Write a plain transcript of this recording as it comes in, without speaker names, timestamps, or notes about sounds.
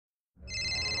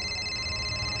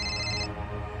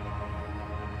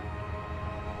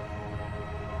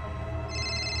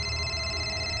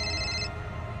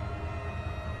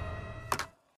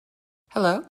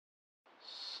Hello?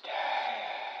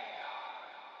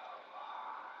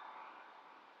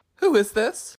 Who is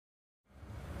this?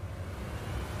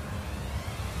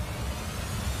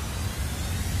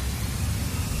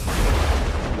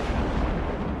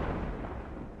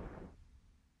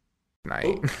 Night.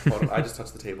 Oh, hold on. I just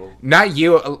touched the table. Not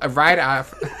you, right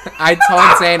off. I told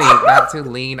Zanny not to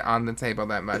lean on the table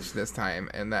that much this time,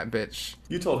 and that bitch.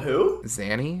 You told who?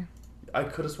 Zanny? I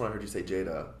could have sworn I heard you say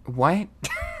Jada. What?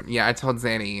 Yeah, I told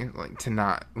Zanny to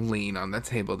not lean on the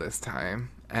table this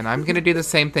time. And I'm gonna do the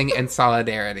same thing in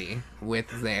solidarity with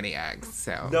Zanny X,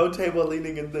 so. No table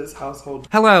leaning in this household.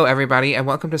 Hello, everybody, and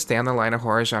welcome to Stay on the Line, a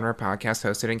horror genre podcast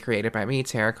hosted and created by me,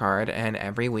 Tara Card, and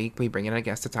every week we bring in a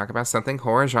guest to talk about something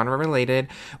horror genre related.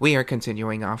 We are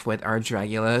continuing off with our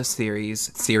Dragula series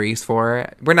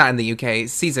 4, we're not in the UK,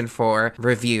 season 4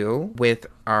 review with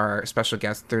our special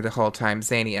guest through the whole time,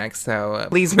 Zanny X, so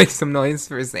please make some noise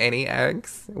for Zanny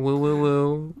X. Woo woo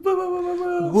woo. Woo, woo, woo, woo,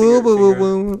 woo. Woo woo woo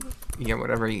woo. Yeah,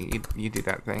 whatever, you do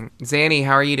that thing. Zanny,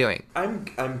 how are you doing?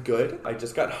 I'm good. I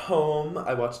just got home.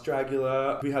 I watched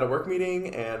Dragula. We had a work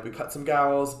meeting and we cut some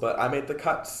gals, but I made the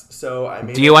cuts, so I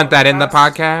made. Do you want that in the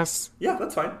podcast? Yeah,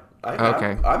 that's fine.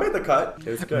 Okay. I made the cut.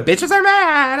 It was good. Bitches are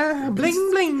mad.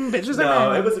 Bling bling. Bitches are mad.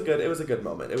 No, it was a good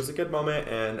moment. It was a good moment,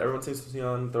 and everyone seems to be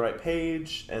on the right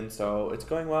page, and so it's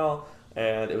going well.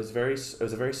 And it was a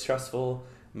very stressful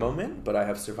moment, but I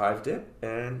have survived it,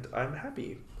 and I'm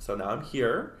happy. So now I'm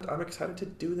here. I'm excited to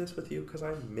do this with you because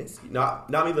I miss you. Not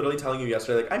me literally telling you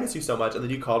yesterday, like, I miss you so much, and then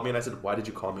you called me, and I said, why did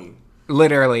you call me?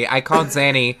 Literally, I called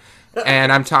Zanny,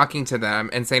 and I'm talking to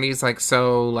them, and Zanny's like,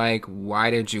 so, like,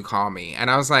 why did you call me? And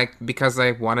I was like, because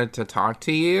I wanted to talk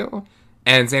to you.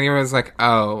 And Zanny was like,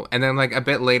 oh. And then, like, a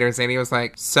bit later, Zanny was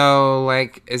like, so,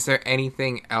 like, is there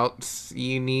anything else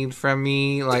you need from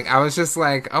me? Like, I was just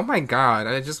like, oh my god,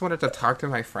 I just wanted to talk to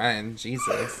my friend.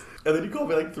 Jesus. And then you called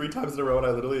me like 3 times in a row, and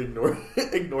I literally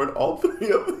ignored all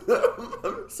 3 of them.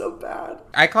 I'm so bad.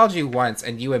 I called you once,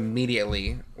 and you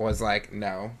immediately was like,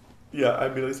 no. Yeah, I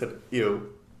immediately said,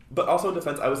 ew. But also in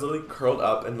defense, I was literally curled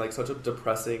up in, like, such a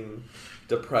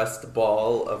depressed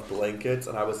ball of blankets,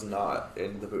 and I was not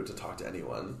in the mood to talk to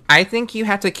anyone. I think you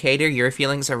have to cater your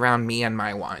feelings around me and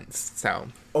my wants, so.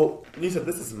 Oh, you said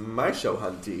this is my show,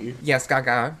 Hunty. Yes,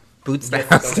 Gaga. Boots the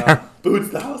house down.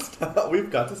 Boots the house down. We've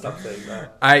got to stop saying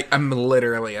that. I'm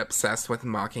literally obsessed with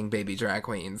mocking baby drag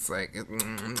queens. Like,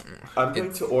 I'm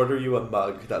going to order you a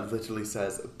mug that literally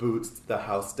says "Boots the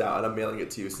house down," and I'm mailing it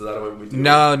to you so that when we do.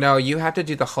 No, you have to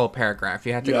do the whole paragraph.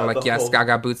 You have to go like, yes, whole...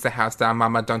 Gaga boots the house down,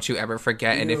 Mama. Don't you ever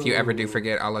forget. Ew. And if you ever do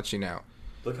forget, I'll let you know.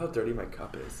 Look how dirty my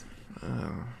cup is.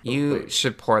 You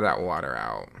should pour that water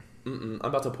out. I'm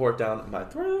about to pour it down my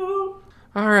throat.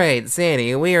 All right,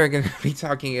 Zanny, we are going to be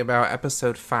talking about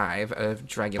episode 5 of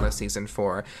Dragula season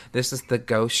 4. This is the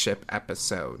ghost ship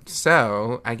episode.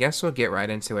 So, I guess we'll get right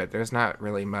into it. There's not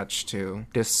really much to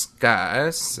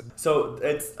discuss. So,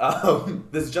 it's,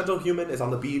 this gentle human is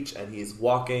on the beach and he's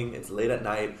walking. It's late at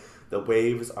night. The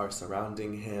waves are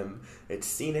surrounding him. It's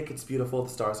scenic. It's beautiful. The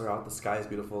stars are out. The sky is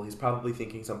beautiful. He's probably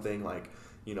thinking something like,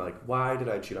 like, why did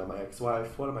I cheat on my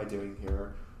ex-wife? What am I doing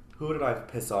here? Who did I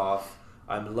piss off?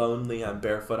 I'm lonely, I'm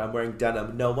barefoot, I'm wearing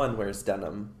denim. No one wears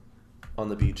denim on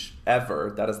the beach,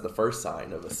 ever. That is the first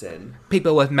sign of a sin.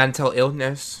 People with mental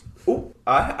illness. Ooh,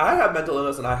 I have mental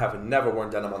illness and I have never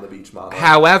worn denim on the beach, Mama.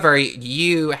 However,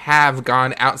 you have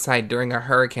gone outside during a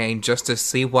hurricane just to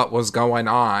see what was going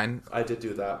on. I did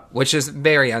do that. Which is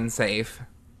very unsafe.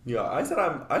 Yeah, I said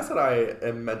I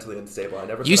am mentally unstable. I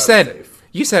never said I was safe.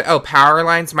 You said, oh, power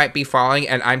lines might be falling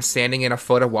and I'm standing in a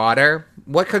foot of water.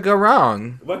 What could go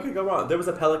wrong? What could go wrong? There was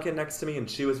a pelican next to me and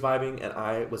she was vibing and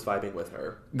I was vibing with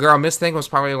her. Girl, Miss Thing was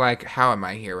probably like, how am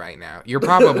I here right now? You're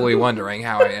probably wondering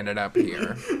how I ended up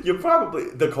here. You're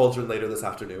probably the cauldron later this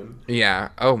afternoon. Yeah.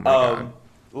 Oh my god.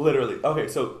 Literally. Okay,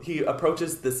 so he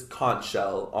approaches this conch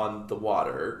shell on the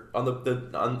water, on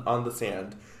the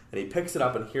sand, and he picks it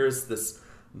up and hears this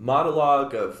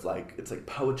monologue of, like, it's like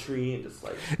poetry and just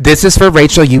like, this is for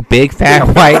Rachel, you big fat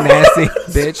white nasty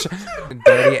bitch,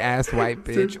 dirty ass white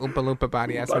bitch, oompa loompa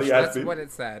body ass bitch. That's what it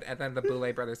said. And then the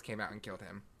Boulay brothers came out and killed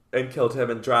him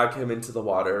and dragged him into the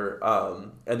water,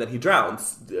 and then he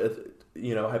drowns,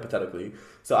 hypothetically.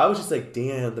 So I was just like,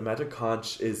 damn, the magic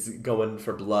conch is going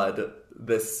for blood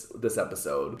this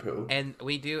episode. And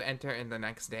we do enter in the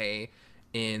next day.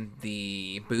 In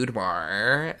the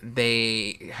boudoir,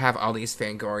 they have all these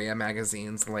Fangoria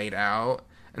magazines laid out.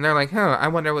 And they're like, I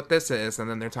wonder what this is. And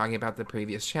then they're talking about the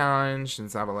previous challenge. And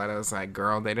Zavaleta's like,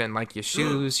 girl, they didn't like your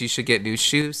shoes. You should get new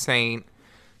shoes, Saint.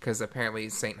 Because apparently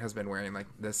Saint has been wearing, like,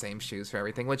 the same shoes for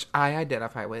everything, which I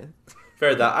identify with.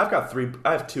 Fair that. I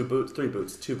have 3 boots.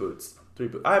 3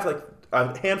 boots. I have like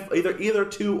a handful, either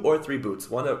 2 or 3 boots.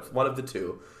 One of the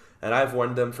 2, and I've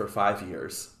worn them for 5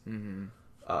 years.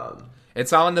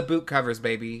 It's all in the boot covers,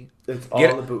 baby. It's all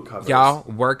in the boot covers. Y'all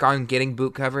work on getting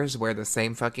boot covers. Wear the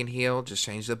same fucking heel. Just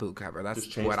change the boot cover.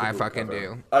 That's what I fucking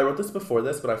do. I wrote this before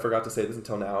this, but I forgot to say this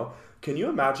until now. Can you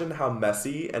imagine how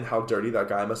messy and how dirty that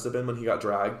guy must have been when he got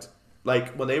dragged? Like,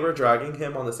 when they were dragging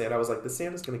him on the sand, I was like, the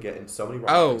sand is going to get in so many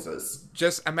wrong places.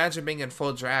 Just imagine being in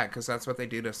full drag, because that's what they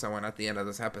do to someone at the end of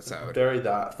this episode. Very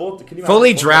that. Can you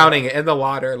fully drowning in the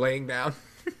water, laying down.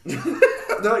 They're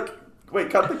like, wait,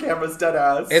 cut the cameras, dead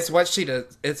ass. It's what she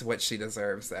does. It's what she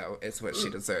deserves, though. It's what she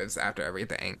deserves after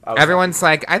everything. Everyone's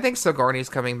like, I think Sigourney's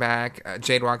coming back.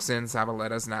 Jade walks in.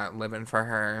 Zavaletta's not living for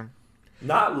her.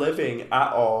 Not living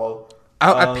at all.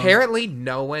 Oh, apparently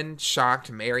no one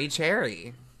shocked Mary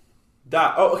Cherry.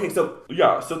 Okay, so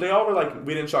they all were like,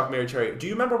 we didn't shock Mary Cherry. Do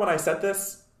you remember when I said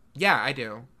this? Yeah, I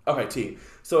do. Okay, T.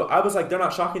 So I was like, they're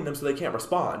not shocking them, so they can't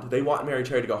respond. They want Mary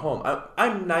Cherry to go home.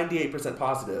 I'm 98%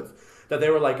 positive that they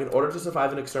were like, in order to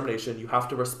survive an extermination, you have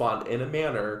to respond in a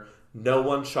manner no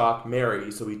one shock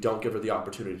Mary, so we don't give her the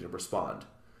opportunity to respond.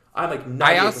 I'm like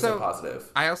 98%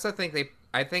 positive.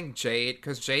 I think Jade,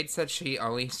 because Jade said she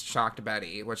only shocked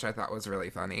Betty, which I thought was really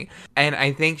funny. And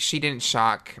I think she didn't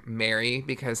shock Mary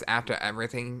because after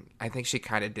everything, I think she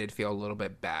kind of did feel a little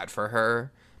bit bad for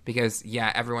her. Because,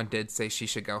 yeah, everyone did say she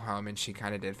should go home, and she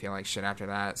kind of did feel like shit after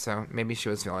that. So maybe she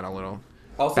was feeling a little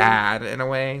bad in a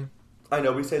way. I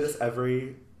know we say this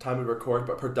every time we record,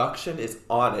 but production is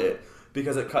on it.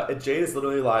 Because Jade is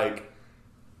literally like,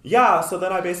 yeah, so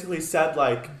then I basically said,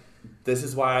 like, this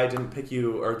is why I didn't pick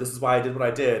you, or this is why I did what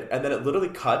I did. And then it literally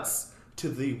cuts to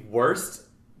the worst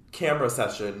camera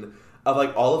session of,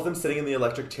 like, all of them sitting in the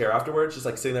electric chair afterwards, just,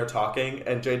 like, sitting there talking,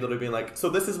 and Jade literally being like, so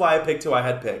this is why I picked who I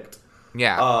had picked.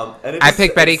 Yeah. I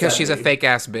picked Betty because she's a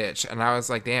fake-ass bitch. And I was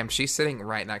like, damn, she's sitting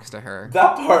right next to her.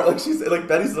 That part, like,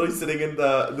 Betty's literally sitting in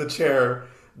the chair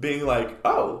being like,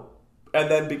 oh. And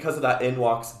then because of that, in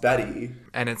walks Betty.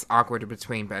 And it's awkward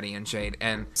between Betty and Jade.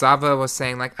 And Zava was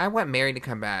saying, like, I want Mary to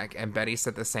come back. And Betty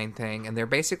said the same thing. And they're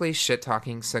basically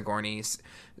shit-talking Sigourney's.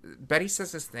 Betty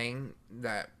says this thing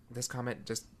that this comment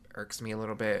just irks me a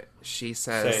little bit. She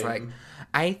says, like,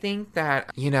 I think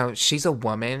that, she's a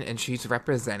woman and she's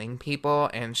representing people.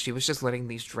 And she was just letting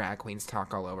these drag queens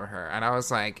talk all over her. And I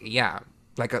was like, yeah.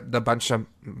 Like the bunch of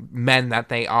men that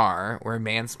they were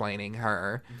mansplaining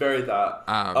her. Very that.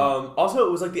 Also,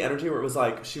 it was like the energy where it was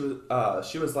like she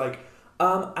was like,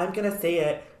 I'm gonna say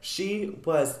it. She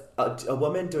was a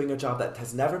woman doing a job that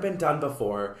has never been done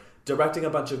before, directing a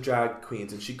bunch of drag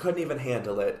queens, and she couldn't even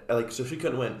handle it. Like, so she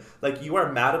couldn't win. Like, you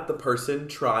are mad at the person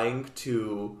trying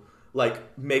to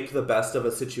like make the best of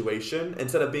a situation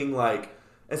instead of being like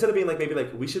maybe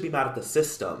like we should be mad at the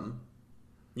system.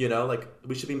 Like,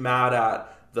 we should be mad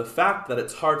at the fact that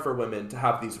it's hard for women to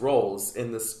have these roles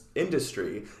in this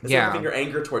industry. Instead of having your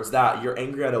anger towards that, you're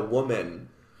angry at a woman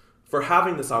for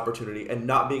having this opportunity and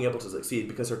not being able to succeed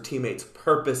because her teammates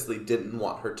purposely didn't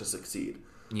want her to succeed.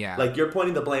 Yeah. Like, you're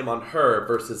pointing the blame on her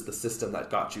versus the system that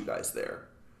got you guys there.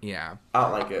 Yeah. I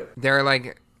don't like it. They're,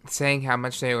 like, saying how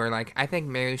much they were like, I think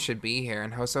Mary should be here.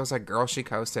 And Hoso's like, girl, she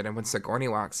coasted. And when Sigourney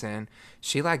walks in,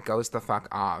 she, like, goes the fuck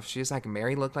off. She's like,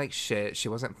 Mary looked like shit. She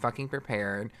wasn't fucking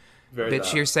prepared.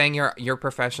 Bitch, you're saying you're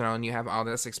professional and you have all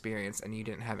this experience and you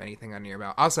didn't have anything under your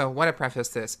belt. Also, want to preface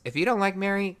this. If you don't like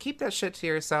Mary, keep that shit to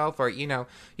yourself. Or, you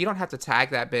don't have to tag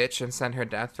that bitch and send her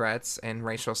death threats and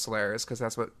racial slurs because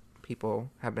that's what people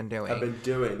have been doing.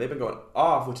 They've been going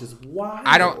off, which is wild.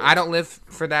 I don't live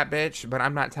for that bitch, but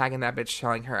I'm not tagging that bitch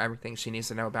telling her everything she needs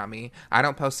to know about me. I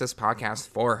don't post this podcast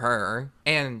for her.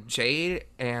 And Jade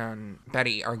and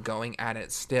Betty are going at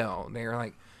it still. They're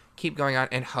like, keep going on.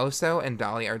 And Hoso and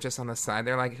Dolly are just on the side.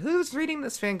 They're like, who's reading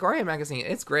this Fangoria magazine?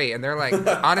 It's great. And they're like,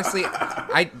 honestly,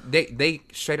 they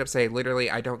straight up say, literally,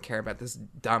 I don't care about this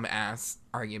dumb ass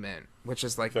argument, which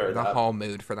is like the whole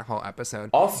mood for the whole episode.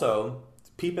 Also,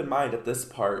 keep in mind at this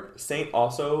part, Saint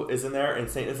also is in there, and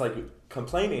Saint is like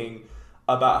complaining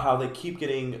about how they keep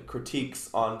getting critiques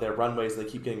on their runways, they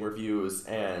keep getting reviews,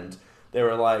 and they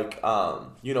were like, like,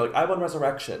 I won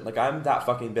Resurrection. Like, I'm that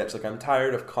fucking bitch. Like, I'm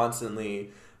tired of constantly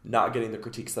not getting the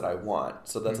critiques that I want.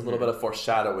 So that's a little bit of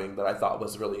foreshadowing that I thought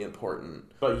was really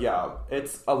important. But yeah,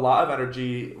 it's a lot of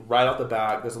energy right out the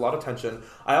back. There's a lot of tension.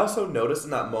 I also noticed in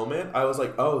that moment, I was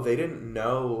like, oh, they didn't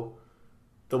know.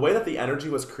 The way that the energy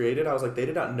was created, I was like, they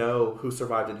did not know who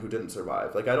survived and who didn't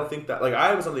survive. Like, I don't think that, like,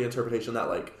 I was under the interpretation that,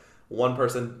 like, one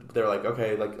person, they're like,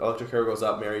 okay, like, electric hair goes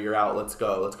up, Mary, you're out, let's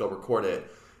go record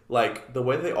it. Like, the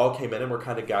way that they all came in and were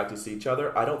kind of gagged to see each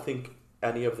other, I don't think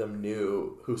any of them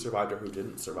knew who survived or who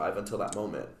didn't survive until that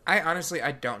moment.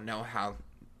 I don't know how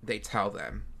they tell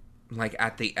them. Like,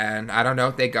 at the end, I don't know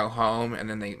if they go home and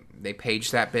then they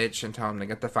page that bitch and tell them to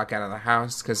get the fuck out of the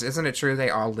house. Because isn't it true they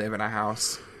all live in a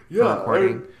house? Yeah,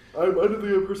 recording? I did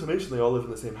the impersonation. They all live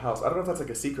in the same house. I don't know if that's like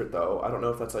a secret though. I don't know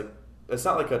if that's like, it's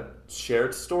not like a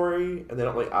shared story and they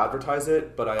don't like advertise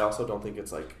it. But I also don't think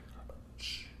it's like.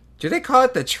 Do they call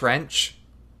it the trench?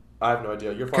 I have no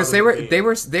idea. Because they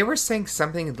were saying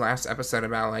something in the last episode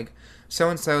about like so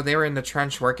and so they were in the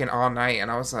trench working all night, and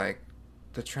I was like,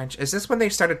 the trench, is this when they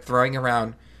started throwing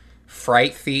around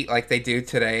fright feet like they do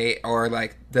today, or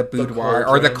like the boudoir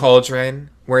or the cauldron,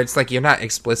 where it's like you're not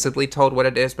explicitly told what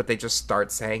it is, but they just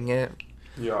start saying it?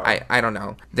 Yeah, I don't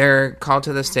know. They're called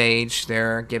to the stage.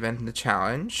 They're given the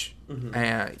challenge,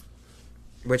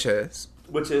 which is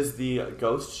the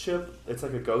ghost ship. It's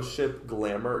like a ghost ship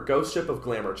of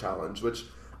glamour challenge, which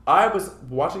I was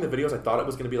watching the videos. I thought it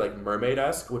was going to be like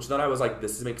mermaid-esque, which then I was like,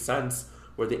 this makes sense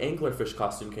where the anglerfish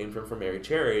costume came from Mary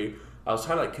Cherry. I was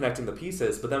trying to like connecting the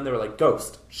pieces, but then they were like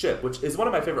ghost ship, which is one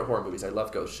of my favorite horror movies. I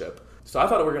love Ghost Ship. So I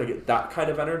thought we were going to get that kind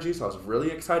of energy, so I was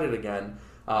really excited again.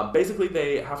 Basically,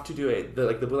 they have to do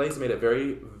the Blaze made it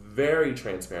very, very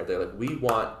transparent. They're like, we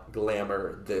want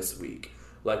glamour this week.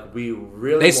 Like, we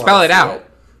really They spell it out.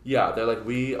 Yeah, they're like,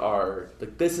 we are,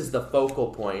 like, this is the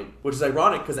focal point, which is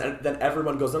ironic because then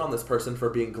everyone goes in on this person for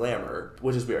being glamour,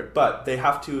 which is weird. But they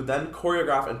have to then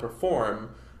choreograph and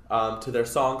perform to their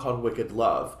song called Wicked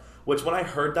Love, which when I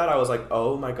heard that, I was like,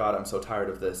 oh my God, I'm so tired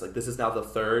of this. Like, this is now the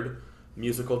third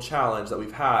musical challenge that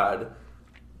we've had,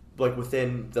 like,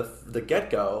 within the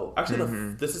get-go.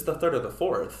 Actually, this is the third or the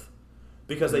fourth,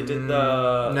 because they did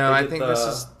the... No, I think this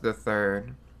is the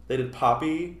third. They did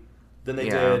Poppy... Then they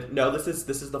did... No, this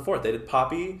is the fourth. They did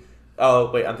Poppy... Oh,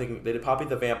 wait, I'm thinking... They did Poppy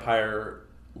the vampire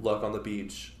look on the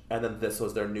beach, and then this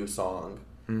was their new song.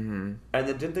 Mm-hmm. And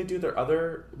then didn't they do their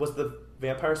other... Was the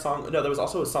vampire song... No, there was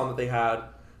also a song that they had...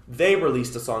 They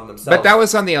released a song themselves. But that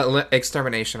was on the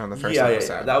Extermination on the first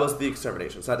episode. Yeah. That was the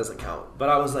Extermination, so that doesn't count. But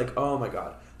I was like, oh my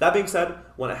God. That being said,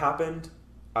 when it happened,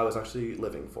 I was actually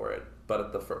living for it.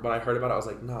 But when I heard about it, I was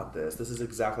like, not this. This is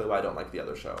exactly why I don't like the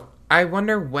other show. I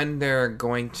wonder when they're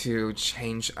going to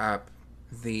change up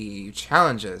the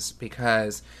challenges,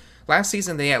 because last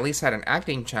season they at least had an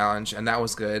acting challenge, and that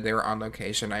was good. They were on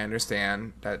location. I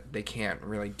understand that they can't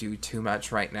really do too much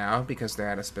right now because they're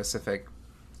at a specific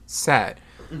set.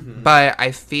 Mm-hmm. But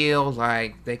I feel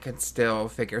like they could still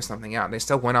figure something out. They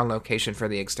still went on location for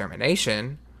the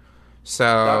Extermination. So,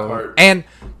 that part. And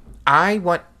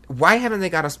why haven't they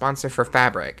got a sponsor for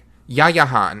fabric? Yaya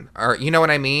Han, or you know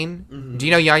what I mean? Mm-hmm. Do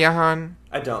you know Yaya Han?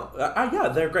 I don't. Yeah,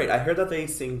 they're great. I heard that they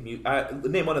sing.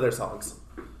 Name one of their songs.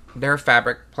 They're a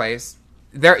fabric place.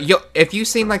 If you've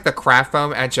seen like the craft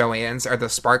foam at Joann's or the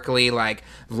sparkly like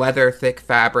leather thick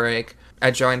fabric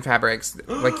at Joann Fabrics,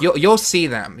 like you'll see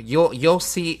them. You'll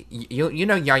see you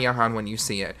know Yaya Han when you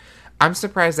see it. I'm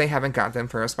surprised they haven't got them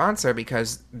for a sponsor,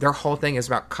 because their whole thing is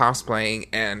about cosplaying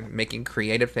and making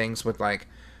creative things with like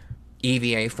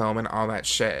EVA foam and all that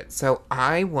shit. So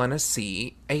I want to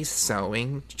see a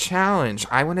sewing challenge.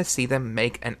 I want to see them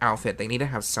make an outfit. They need to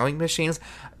have sewing machines.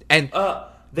 And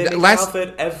they make an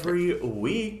outfit every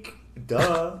week.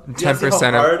 Duh.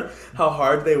 10% how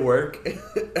hard they work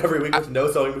every week with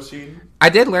no sewing machine. I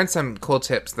did learn some cool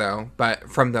tips though, but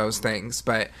from those things.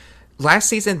 But last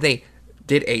season they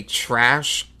did a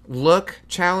trash look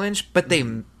challenge, but they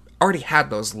already had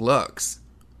those looks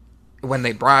when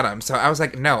they brought them. So I was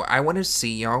like, no, I want to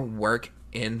see y'all work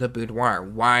in the boudoir.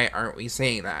 Why aren't we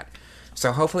seeing that?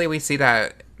 So hopefully we see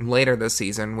that later this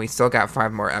season. We still got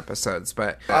 5 more episodes,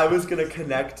 but... I was going to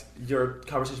connect your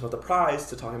conversation about the prize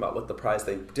to talking about what the prize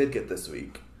they did get this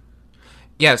week.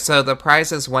 Yeah, so the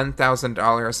prize is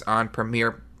 $1,000 on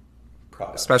Premiere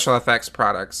Special Effects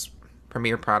products.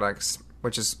 Premiere products,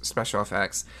 which is special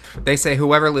effects. They say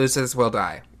whoever loses will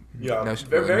die. Yeah,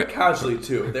 very casually,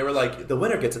 too. They were like, the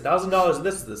winner gets $1,000 and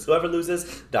this is this. Whoever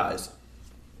loses, dies.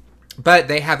 But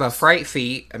they have a Fright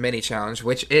Feet, a mini challenge,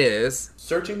 which is...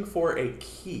 searching for a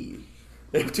key.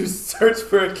 They have to search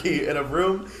for a key in a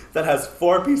room that has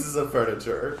 4 pieces of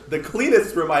furniture. The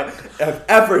cleanest room I have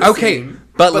ever seen. Okay,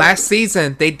 but last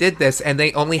season they did this and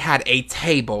they only had a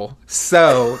table.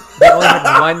 So, they only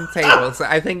had 1 table. So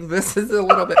I think this is a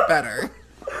little bit better.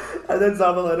 And then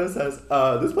Zavaleta says,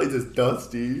 this place is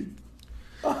dusty.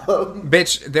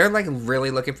 Bitch, they're like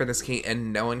really looking for this key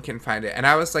and no one can find it. And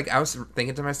I was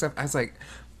thinking to myself, I was like,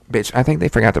 bitch, I think they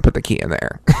forgot to put the key in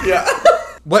there. Yeah.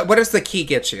 What does the key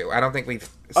get you? I don't think we've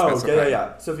specified. Oh,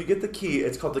 yeah. So if you get the key,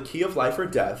 it's called the key of life or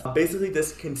death. Basically,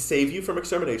 this can save you from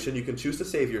extermination. You can choose to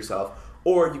save yourself,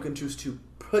 or you can choose to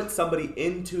put somebody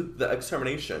into the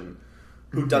extermination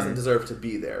who doesn't deserve to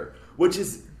be there, which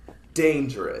is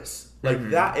dangerous. Like,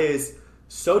 that is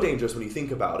so dangerous when you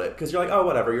think about it, because you're like, oh,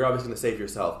 whatever, you're obviously going to save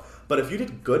yourself. But if you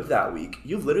did good that week,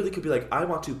 you literally could be like, I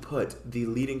want to put the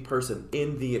leading person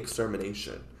in the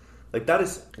extermination. Like, that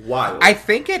is wild. I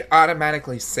think it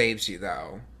automatically saves you,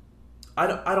 though. I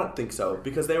don't think so,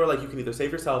 because they were like, you can either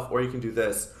save yourself or you can do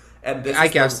this. And this I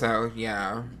guess so,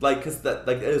 yeah. Like, because that,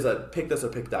 like, it is a pick this or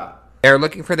pick that. They're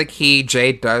looking for the key.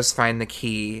 Jade does find the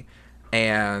key,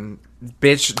 and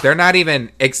bitch, they're not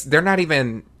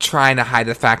even trying to hide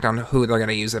the fact on who they're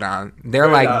gonna use it on. They're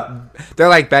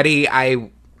like, Betty,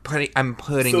 I'm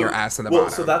putting your ass in the bottom.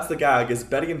 So that's the gag. Is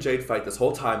Betty and Jade fight this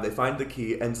whole time? They find the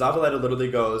key, and Zavaleta literally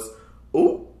goes,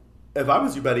 "Ooh, if I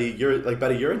was you, Betty, you're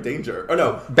in danger." Or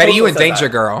no, Betty, Hoso you in danger,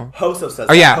 that. girl. Hoso says.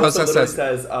 Oh yeah, Hoso Hoso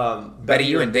says, Betty,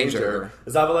 you in danger.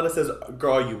 Zavaleta says,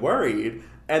 "Girl, are you worried?"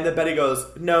 And then Betty goes,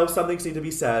 "No, some things need to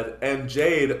be said." And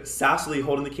Jade, sassily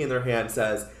holding the key in their hand,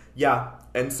 says, "Yeah,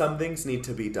 and some things need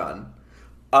to be done."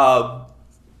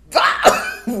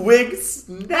 Wig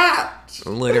snapped.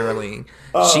 Literally.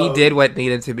 She did what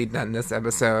needed to be done this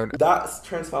episode. That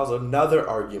transpiles another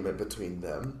argument between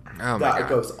them. Oh my that God.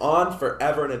 goes on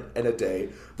forever and a day.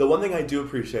 The one thing I do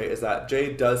appreciate is that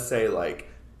Jade does say, like,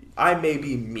 I may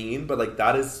be mean, but, like,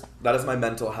 that is my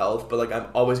mental health, but, like, I'm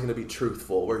always going to be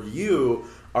truthful. Where you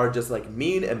are just, like,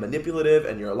 mean and manipulative,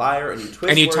 and you're a liar, and you twist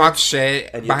And you words, talk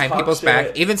shit behind people's shit.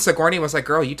 back. Even Sigourney was like,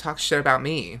 girl, you talk shit about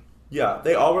me. Yeah,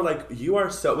 they all were like, you are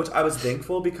so... Which I was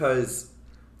thankful because,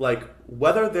 like,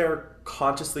 whether they're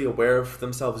consciously aware of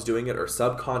themselves doing it or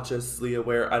subconsciously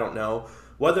aware, I don't know.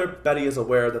 Whether Betty is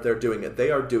aware that they're doing it, they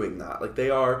are doing that. Like, they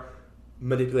are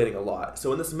manipulating a lot.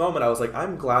 So in this moment, I was like,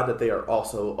 I'm glad that they are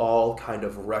also all kind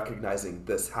of recognizing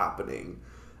this happening.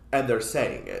 And they're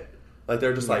saying it. Like,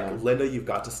 they're just like, Linda, you've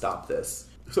got to stop this.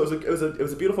 So it was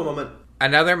a beautiful moment.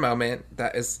 Another moment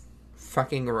that is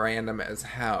fucking random as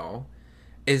hell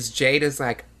is Jade is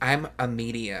like, I'm a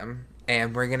medium,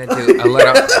 and we're gonna do a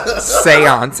little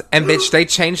seance. And bitch, they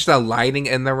changed the lighting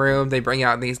in the room. They bring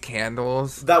out these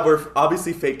candles. That were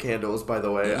obviously fake candles, by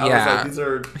the way. I was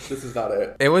like, this is not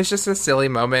it. It was just a silly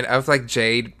moment of, like,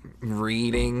 Jade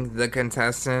reading the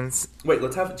contestants. Wait,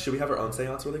 should we have our own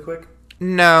seance really quick?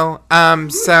 No.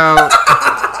 So...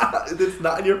 It's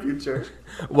not in your future.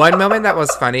 One moment that was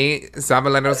funny,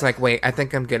 Zavaleta was like, wait, I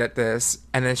think I'm good at this.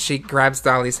 And then she grabs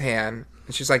Dolly's hand.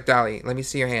 And she's like, Dolly, let me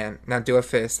see your hand. Now do a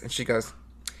fist. And she goes,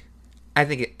 I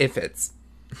think it fits.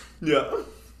 Yeah.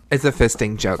 It's a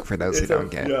fisting joke for those who don't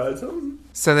get. Yeah,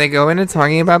 So they go into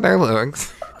talking about their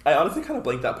looks. I honestly kind of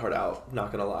blanked that part out,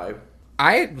 not gonna lie.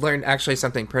 I learned actually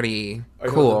something pretty Are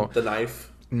you cool. The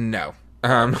knife? No.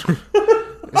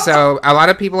 So a lot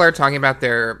of people are talking about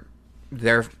their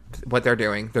what they're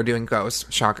doing. They're doing ghosts.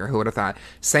 Shocker. Who would have thought?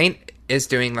 Saint is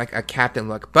doing like a captain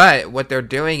look, but what they're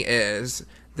doing is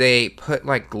they put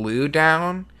like glue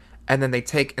down, and then they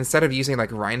take, instead of using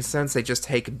like rhinestones, they just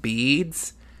take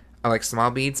beads, like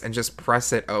small beads, and just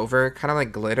press it over, kind of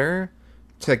like glitter,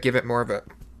 to give it more of a,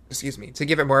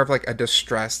 like a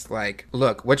distressed like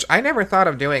look. Which I never thought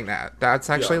of doing that. That's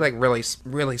actually like really,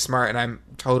 really smart, and I'm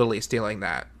totally stealing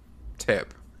that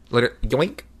tip.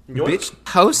 Yoink. Bitch.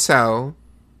 Hoso,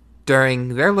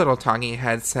 during their little talking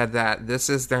head, said that this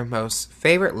is their most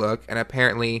favorite look, and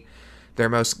apparently their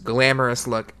most glamorous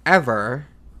look ever.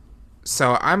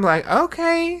 So I'm like,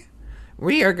 okay,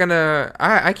 we are gonna...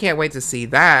 I can't wait to see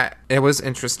that. It was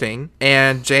interesting.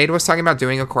 And Jade was talking about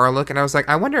doing a coral look, and I was like,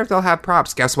 I wonder if they'll have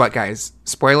props. Guess what, guys?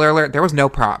 Spoiler alert, there was no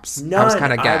props. None. I was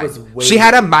kind of gagged. waiting. She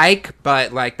had a mic,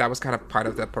 but like that was kind of part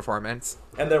of the performance.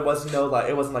 And there was no, like,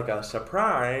 it wasn't like a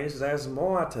surprise. There's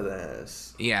more to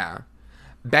this. Yeah.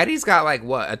 Betty's got, like,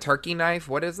 what, a turkey knife?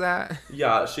 What is that?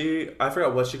 Yeah, I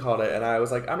forgot what she called it, and I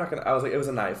was like, I was like, it was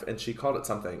a knife, and she called it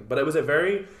something. But it was a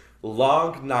very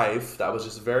long knife that was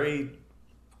just very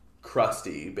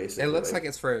crusty, basically. It looks like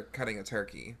it's for cutting a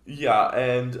turkey. Yeah,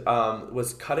 and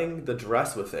was cutting the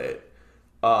dress with it.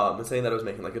 And saying that it was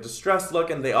making like a distressed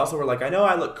look, and they also were like, I know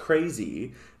I look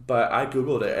crazy, but I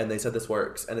googled it and they said this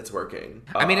works, and it's working.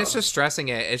 I mean, it's just stressing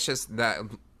it. It's just that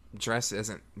dress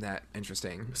isn't that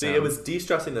interesting. See, it was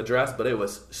de-stressing the dress, but it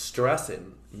was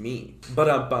stressing me. But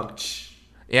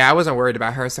yeah, I wasn't worried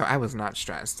about her, so I was not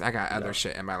stressed. I got other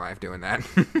shit in my life doing that.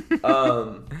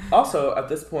 Also, at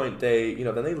this point, then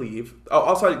they leave. Oh,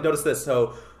 also, I noticed this.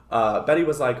 So Betty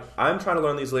was like, I'm trying to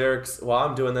learn these lyrics while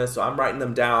I'm doing this, so I'm writing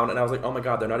them down. And I was like, oh my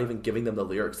God, they're not even giving them the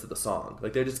lyrics to the song.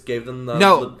 Like, they just gave them the...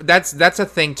 No, that's a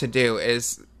thing to do,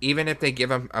 is even if they give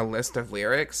them a list of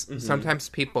lyrics, sometimes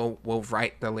people will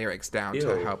write the lyrics down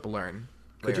to help learn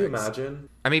lyrics. Could you imagine?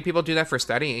 I mean, people do that for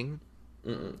studying.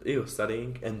 Ew,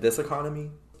 studying in this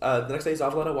economy. The next day,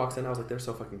 Zavaleta walks in. I was like, they're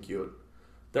so fucking cute.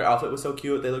 Their outfit was so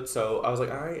cute. They looked so... I was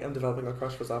like, I am developing a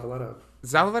crush for Zavaleta.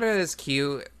 Zavaleta is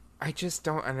cute. I just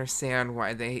don't understand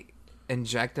why they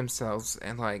inject themselves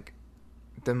in, like,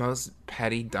 the most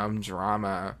petty, dumb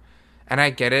drama. And I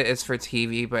get it, it's for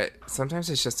TV, but sometimes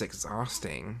it's just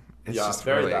exhausting. It's just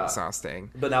really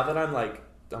exhausting. But now that I'm like,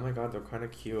 oh my god, they're kind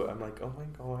of cute, I'm like, oh my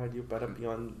god, you better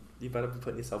be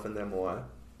putting yourself in there more.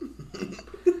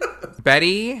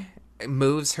 Betty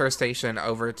moves her station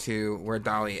over to where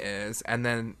Dolly is, and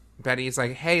then Betty's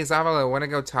like, hey, Zavala, want to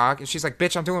go talk? And she's like,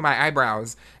 bitch, I'm doing my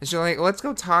eyebrows. And she's like, let's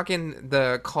go talk in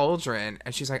the cauldron.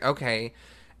 And she's like, okay.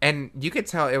 And you could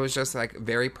tell it was just, like,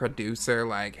 very producer,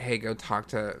 like, hey, go talk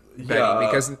to Betty.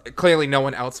 Because clearly no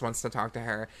one else wants to talk to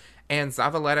her. And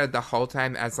Zavaleta, the whole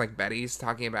time, as, like, Betty's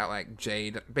talking about, like,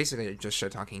 Jade, basically just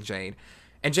shit-talking Jade.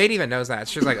 And Jade even knows that.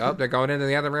 She's like, oh, they're going into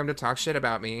the other room to talk shit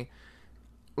about me.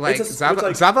 Like,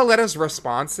 Zavaleta's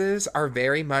responses are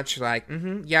very much like,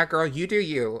 yeah, girl, you do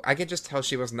you. I could just tell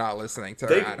she was not listening to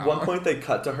her at all. At one point, they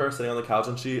cut to her sitting on the couch,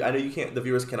 and I know the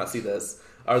viewers cannot see this,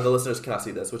 or the listeners cannot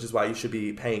see this, which is why you should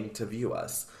be paying to view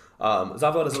us.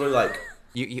 Zavaleta's literally like...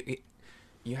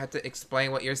 You have to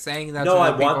explain what you're saying. No,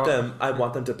 I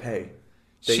want them to pay.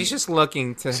 She's just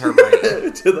looking to her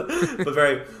right. But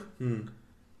very...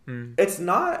 It's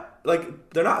not, like,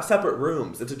 they're not separate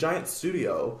rooms. It's a giant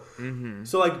studio. Mm-hmm.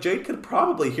 So, like, Jade could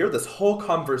probably hear this whole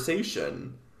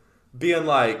conversation being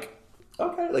like,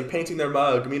 okay, like, painting their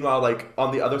mug. Meanwhile, like,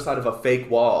 on the other side of a fake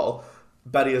wall,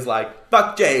 Betty is like,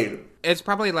 fuck Jade. It's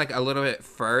probably, like, a little bit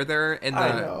further in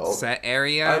the set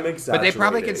area. I'm exaggerating. But they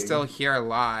probably could still hear a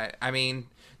lot. I mean,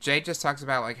 Jade just talks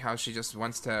about, like, how she just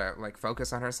wants to, like,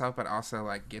 focus on herself, but also,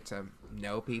 like, get to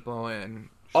know people, and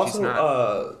she's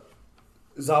not...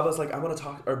 Zava's like, I want to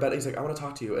talk, or Betty's like, I want to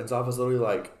talk to you, and Zava's literally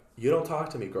like, you don't talk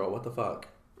to me, girl, what the fuck?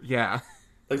 Yeah.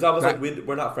 Like, Zava's like,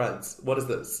 we're not friends. What is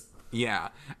this? Yeah.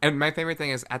 And my favorite thing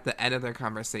is, at the end of their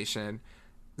conversation,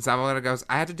 Zavaleta goes,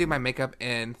 I had to do my makeup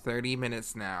in 30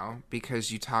 minutes now,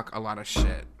 because you talk a lot of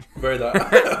shit. Very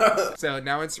that. So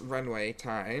now it's runway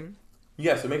time.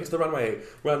 Yes, we make it to the runway.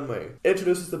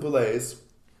 Introduces the boulets.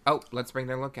 Oh, let's bring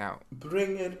their look out.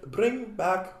 Bring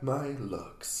back my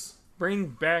looks. Bring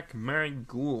back my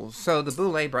ghouls. So the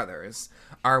Boulet brothers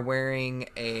are wearing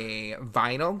a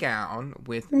vinyl gown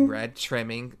with red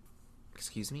trimming.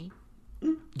 Excuse me?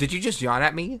 Did you just yawn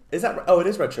at me? Is that... Oh, it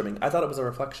is red trimming. I thought it was a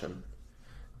reflection.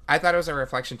 I thought it was a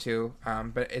reflection too,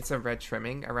 but it's a red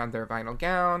trimming around their vinyl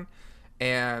gown.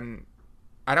 And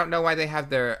I don't know why they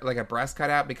have their, like, a breast cut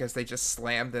out, because they just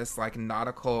slammed this, like,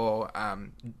 nautical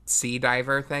sea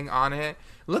diver thing on it.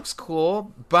 Looks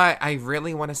cool, but I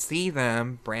really want to see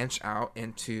them branch out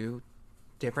into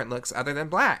different looks other than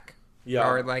black. Yeah.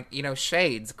 Or, like, you know,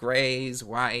 shades, grays,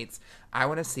 whites. I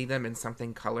want to see them in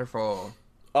something colorful.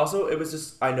 Also, it was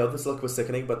just... I know this look was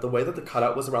sickening, but the way that the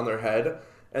cutout was around their head,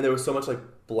 and there was so much, like,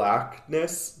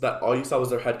 blackness, that all you saw was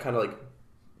their head kind of, like,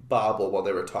 bobble while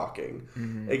they were talking.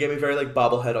 Mm-hmm. It gave me very, like,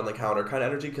 bobblehead on the counter kind of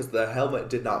energy, because the helmet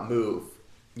did not move.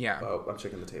 Yeah. Oh, I'm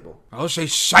shaking the table. Oh,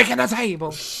 she's shaking the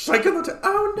table. Shaking the table.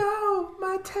 Oh, no,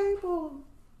 my table.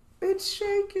 It's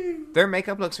shaking. Their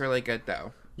makeup looks really good,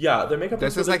 though. Yeah, their makeup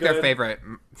looks really good. This is, like, their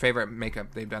favorite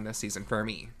makeup they've done this season for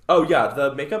me. Oh, yeah,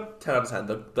 the makeup, 10 out of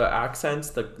 10. The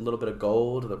accents, the little bit of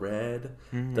gold, the red,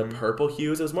 the purple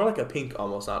hues. It was more like a pink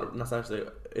almost. Not actually...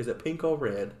 Is it pink or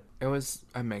red? It was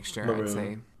a mixture, Maroon. I'd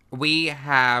say. We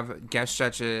have guest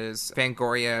judges.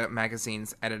 Fangoria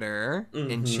Magazine's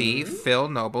editor-in-chief, Phil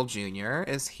Noble Jr.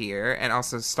 is here, and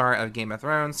also star of Game of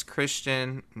Thrones,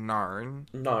 Christian Narn.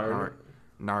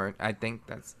 I think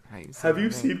that's how you say it. Have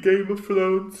you seen Game of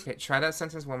Thrones? Okay, try that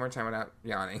sentence one more time without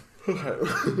yawning.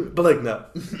 Okay. But, like, no.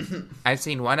 I've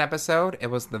seen one episode. It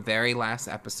was the very last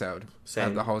episode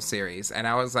of the whole series, and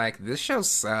I was like, this show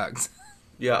sucks.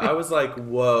 Yeah, I was like,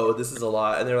 whoa, this is a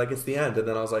lot. And they're like, it's the end. And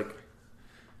then I was like,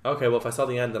 okay, well, if I saw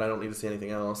the end, then I don't need to see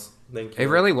anything else. Thank you. It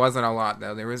really wasn't a lot,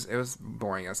 though. It was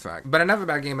boring as fuck. But enough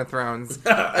about Game of Thrones.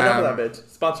 Enough of that, bitch.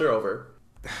 Sponsor over.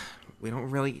 We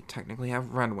don't really technically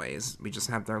have runways. We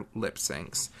just have their lip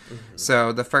syncs. Mm-hmm.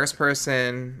 So the first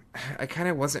person, I kind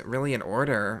of wasn't really in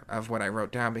order of what I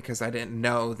wrote down, because I didn't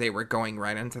know they were going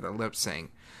right into the lip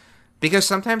sync. Because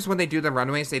sometimes when they do the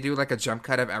runways, they do like a jump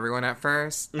cut of everyone at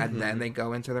first, and then they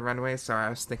go into the runway. So I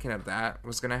was thinking of that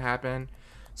was going to happen.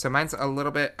 So mine's a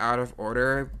little bit out of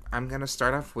order. I'm going to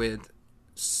start off with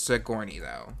Sigourney,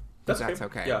 though. That's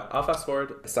okay. Yeah, I'll fast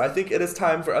forward. So I think it is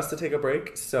time for us to take a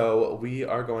break. So we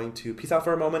are going to peace out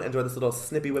for a moment, enjoy this little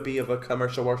snippy-whippy of a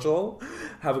commercial.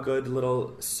 Have a good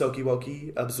little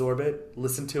soaky-wokey, absorb it,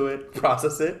 listen to it,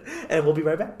 process it, and we'll be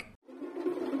right back.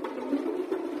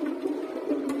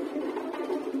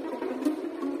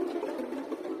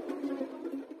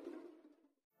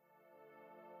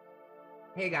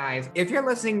 Hey guys, if you're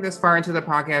listening this far into the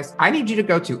podcast, I need you to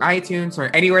go to iTunes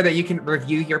or anywhere that you can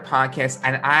review your podcast.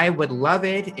 And I would love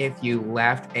it if you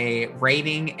left a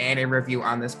rating and a review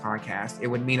on this podcast. It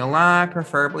would mean a lot,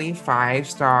 preferably 5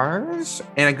 stars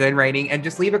and a good rating. And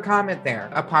just leave a comment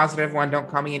there. A positive one. Don't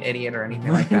call me an idiot or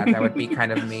anything like that. That would be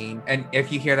kind of mean. And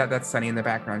if you hear that, that's Sunny in the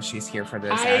background. She's here for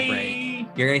this ad break.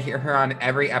 You're going to hear her on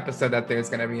every episode that there's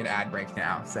going to be an ad break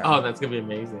now. So. Oh, that's going to be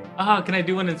amazing. Can I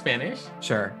do one in Spanish?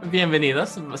 Sure.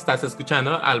 Bienvenidos. Estás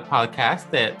escuchando al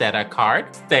podcast de Data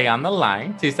Card. Stay on the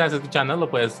line. Si estás escuchando, lo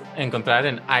puedes encontrar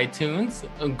en iTunes,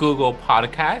 Google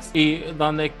Podcast y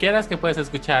donde quieras que puedes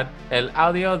escuchar el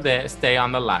audio de Stay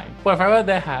on the Line. Por favor,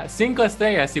 deja 5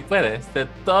 estrellas si puedes de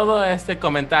todo este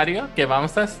comentario que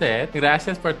vamos a hacer.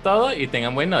 Gracias por todo y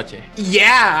tengan buena noche.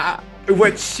 Yeah,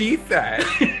 what she said.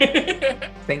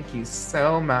 Thank you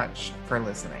so much for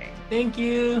listening. Thank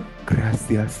you.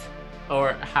 Gracias.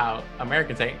 Or how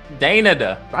Americans say,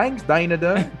 Dana. Thanks,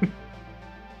 Dinah.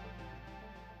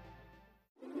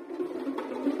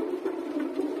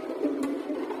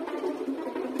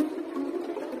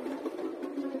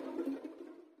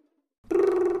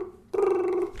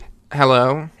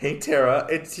 Hello. Hey Tara,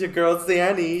 it's your girl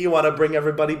Zanny. You want to bring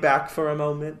everybody back for a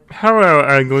moment? Hello,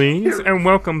 uglies, and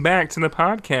welcome back to the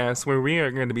podcast where we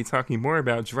are going to be talking more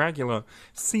about Dragula,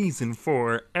 Season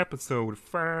 4, Episode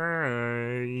 5.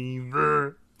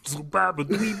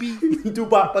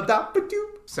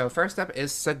 So first up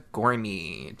is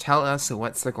Sigourney. Tell us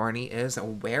what Sigourney is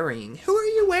wearing. Who are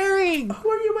you wearing? Who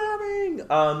are you wearing?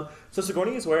 So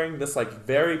Sigourney is wearing this like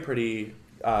very pretty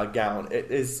gown. It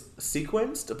is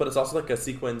sequenced, but it's also like a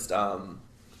sequenced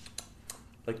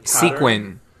like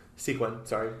pattern. Sequin,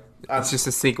 sorry. It's just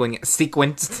a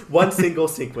sequenced. One single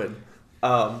sequin.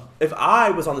 If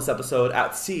I was on this episode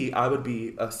at sea, I would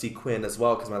be a sequin as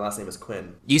well because my last name is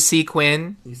Quinn. You see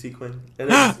Quinn? You see Quinn?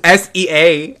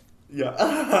 SEA.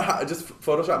 Yeah. Just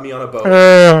Photoshop me on a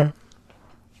boat.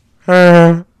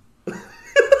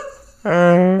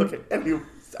 Okay, anyway,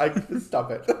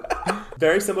 stop it.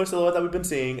 Very similar silhouette that we've been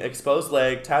seeing. Exposed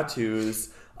leg, tattoos,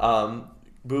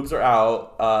 boobs are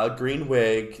out, green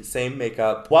wig, same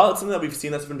makeup. While it's something that we've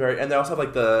seen that's been very... And they also have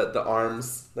like the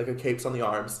arms, like a capes on the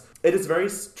arms. It is very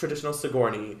traditional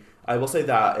Sigourney. I will say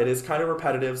that. It is kind of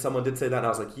repetitive. Someone did say that and I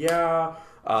was like, yeah.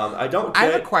 I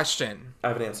have a question. I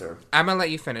have an answer. I'm going to let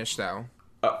you finish though.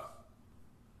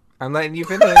 I'm letting you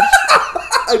finish.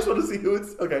 I just want to see who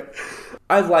it's... Okay.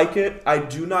 I like it. I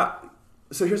do not...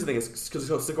 So here's the thing.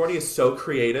 Because Sigourney is so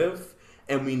creative,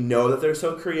 and we know that they're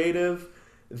so creative,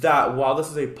 that while this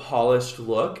is a polished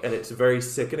look, and it's very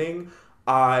sickening,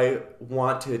 I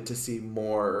wanted to see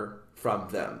more from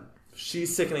them.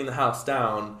 She's sickening the house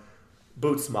down.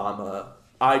 Boots Mama.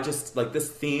 I just... Like, this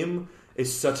theme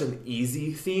is such an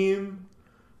easy theme.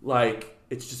 Like,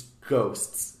 it's just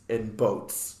ghosts and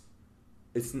boats.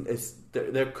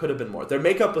 There could have been more. Their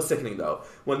makeup was sickening though.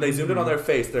 When they zoomed in on their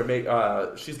face,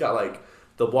 she's got like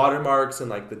the watermarks and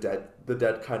like the dead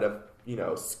kind of, you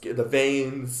know, the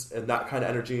veins and that kind of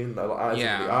energy in the eyes.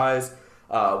 Yeah. And the eyes.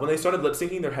 When they started lip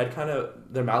syncing,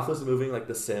 their mouth was moving like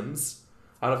The Sims.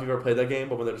 I don't know if you've ever played that game,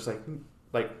 but when they're just like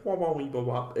wah, wah, wee, wah,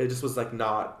 wah, it just was like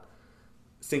not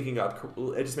syncing up.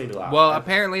 It just made me laugh. Well,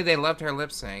 apparently they loved her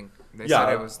lip sync. They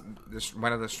said it was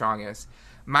one of the strongest.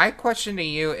 My question to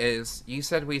you is, you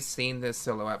said we've seen this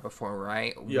silhouette before,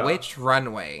 right? Yeah. Which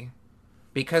runway?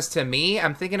 Because to me,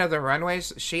 I'm thinking of the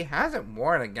runways, she hasn't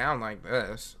worn a gown like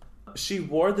this. She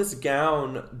wore this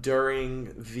gown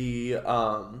during the,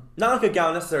 not like a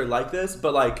gown necessarily like this,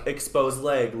 but like exposed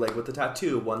leg with the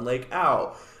tattoo, one leg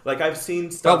out. Like I've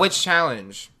seen stuff. But which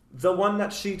challenge? The one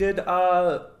that she did,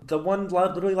 the one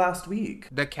literally last week.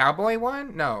 The cowboy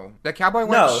one? No. The cowboy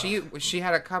one, No. she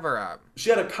had a cover-up. She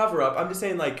had a cover-up. I'm just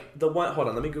saying, like, the one... Hold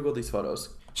on, let me Google these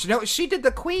photos. She did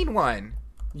the queen one.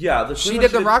 Yeah, she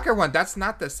did the rocker one. That's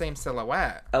not the same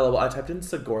silhouette. LOL, I typed in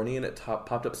Sigourney, and it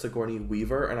popped up Sigourney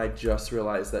Weaver, and I just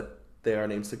realized that they are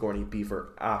named Sigourney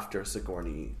Beaver after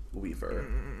Sigourney Weaver.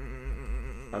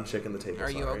 I'm shaking the table.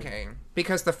 Are you okay?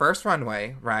 Because the first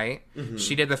runway, right? Mm-hmm.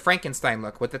 She did the Frankenstein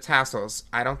look with the tassels.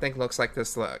 I don't think looks like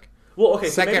this look. Well, okay,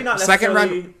 so maybe not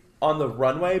necessarily on the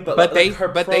runway, but they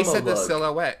look. said the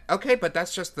silhouette. Okay, but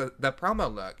that's just the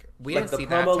promo look. We like didn't see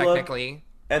that technically.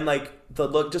 And like the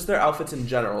look, just their outfits in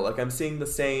general. Like I'm seeing the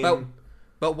same.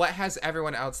 But what has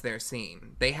everyone else there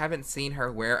seen? They haven't seen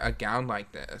her wear a gown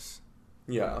like this.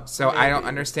 Yeah. So maybe. I don't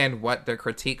understand what their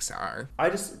critiques are. I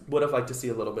just would have liked to see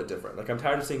a little bit different. Like I'm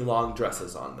tired of seeing long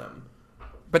dresses on them.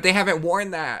 But they haven't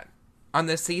worn that on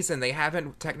this season. They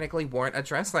haven't technically worn a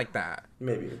dress like that.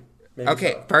 Maybe. Maybe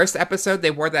Okay, so. first episode,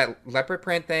 they wore that leopard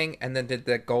print thing and then did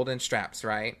the golden straps,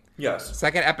 right? Yes.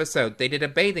 Second episode, they did a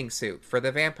bathing suit for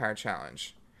the vampire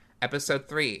challenge. Episode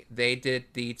 3, they did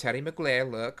the Teddy McGuire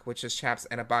look, which is chaps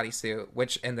in a bodysuit,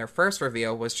 which in their first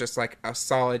reveal was just like a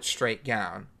solid straight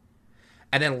gown.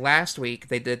 And then last week,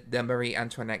 they did the Marie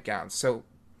Antoinette gown. So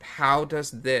how does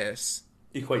this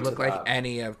Equate look to like that.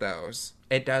 any of those?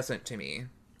 It doesn't to me.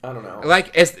 I don't know.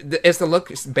 Like, is the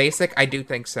look basic? I do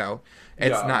think so.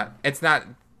 Yeah. It's not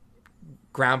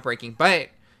groundbreaking, but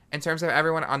in terms of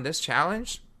everyone on this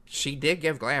challenge, she did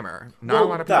give glamour. Not a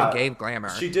lot of people gave glamour.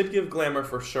 She did give glamour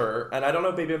for sure, and I don't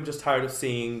know. Maybe I'm just tired of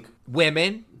seeing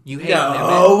Women, you hate women.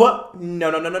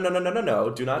 No.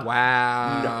 Do not.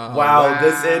 Wow. No. Wow.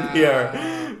 This in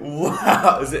here.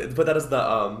 Wow. But that is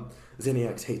the Zanny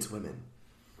X hates women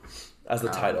as the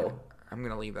title. I'm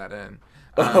gonna leave that in.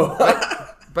 Oh.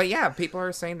 But yeah, people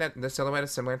are saying that the silhouette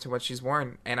is similar to what she's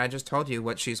worn, and I just told you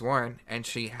what she's worn, and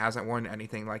she hasn't worn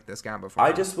anything like this gown before.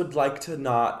 I just would like to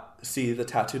not see the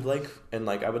tattooed leg, and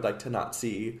like I would like to not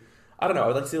see. I don't know. I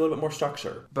would like to see a little bit more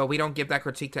structure. But we don't give that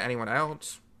critique to anyone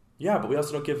else. Yeah, but we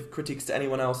also don't give critiques to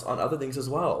anyone else on other things as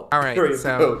well. All right, Period.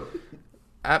 so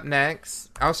up next,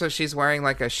 also she's wearing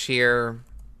like a sheer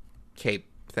cape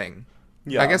thing.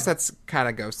 Yeah, I guess that's kind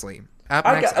of ghostly. Up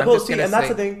I next, get, I'm well, just see, gonna and that's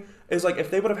say, the thing is like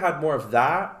if they would have had more of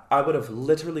that, I would have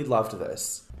literally loved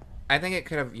this. I think it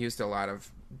could have used a lot of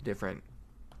different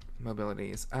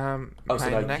mobilities. Oh, so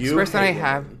My now next you person I hate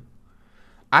have, women.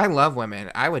 I love women.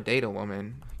 I would date a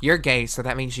woman. You're gay, so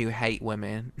that means you hate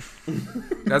women.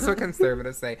 That's what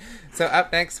conservatives say. So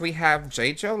up next we have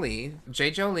J. Jolie.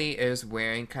 J. Jolie is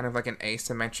wearing kind of like an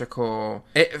asymmetrical...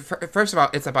 First of all,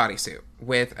 it's a bodysuit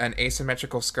with an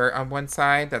asymmetrical skirt on one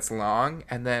side that's long,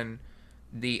 and then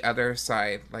the other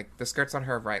side, like the skirt's on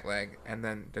her right leg, and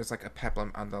then there's like a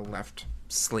peplum on the left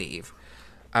sleeve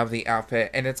of the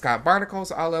outfit, and it's got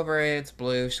barnacles all over it. It's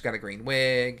blue. She's got a green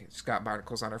wig. She's got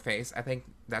barnacles on her face. I think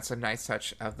that's a nice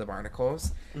touch of the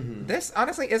barnacles. Mm-hmm. This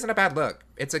honestly isn't a bad look.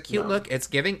 It's a cute look. It's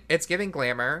giving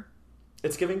glamour.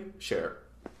 It's giving share.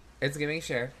 It's giving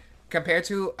share. Compared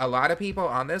to a lot of people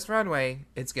on this runway,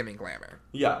 it's giving glamour.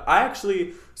 Yeah,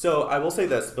 so I will say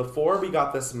this, before we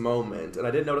got this moment, and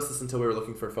I didn't notice this until we were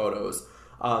looking for photos,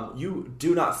 you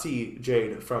do not see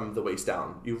Jade from the waist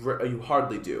down. You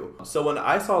hardly do. So when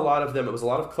I saw a lot of them, it was a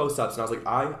lot of close-ups, and I was like,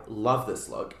 I love this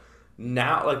look.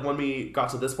 Now, like when we got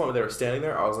to this point where they were standing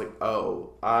there, I was like,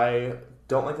 oh, I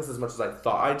don't like this as much as I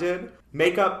thought I did.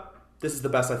 Makeup, this is the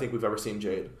best I think we've ever seen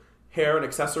Jade. Hair and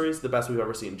accessories, the best we've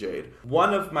ever seen Jade.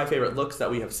 One of my favorite looks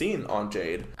that we have seen on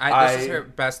Jade. This is her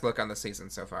best look on the season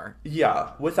so far.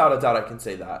 Yeah, without a doubt I can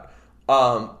say that.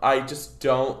 I just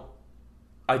don't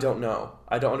know.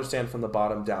 I don't understand from the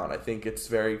bottom down. I think it's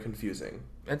very confusing.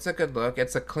 It's a good look.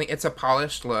 It's a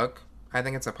polished look. I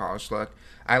think it's a polished look.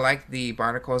 I like the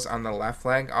barnacles on the left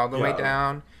leg all the way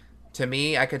down. To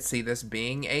me, I could see this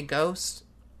being a ghost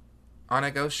on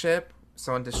a ghost ship.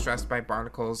 Someone distressed by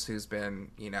barnacles who's been,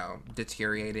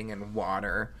 deteriorating in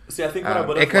water. See, I think what I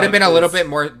would have it could have been a little bit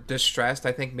more distressed.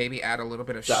 I think maybe add a little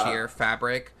bit of sheer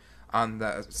fabric on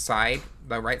the side,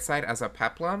 the right side, as a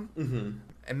peplum. Mm-hmm.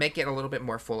 And make it a little bit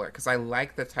more fuller. Because I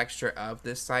like the texture of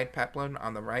this side peplum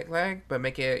on the right leg, but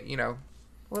make it, a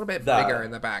little bit bigger in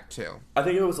the back, too. I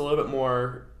think it was a little bit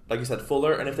more, like you said,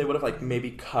 fuller. And if they would have, like, maybe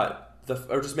cut,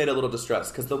 or just made it a little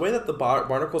distressed. Because the way that the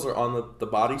barnacles are on the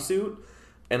bodysuit,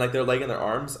 and like their leg and their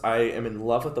arms, I am in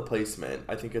love with the placement.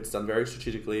 I think it's done very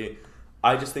strategically.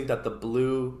 I just think that the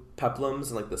blue peplums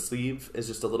and like the sleeve is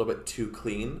just a little bit too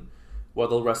clean. While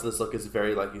the rest of this look is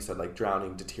very, like you said, like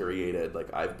drowning, deteriorated.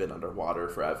 Like I've been underwater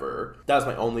forever. That's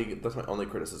my only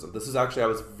criticism. This is actually, I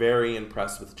was very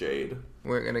impressed with Jade.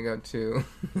 We're gonna go to.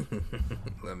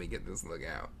 Let me get this look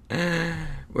out.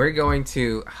 We're going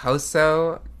to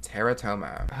Hoso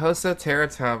Teratoma. Hoso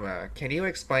Teratoma. Can you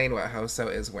explain what Hoso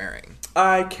is wearing?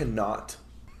 I cannot.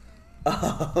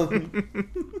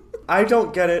 I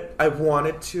don't get it. I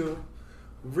wanted to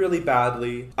really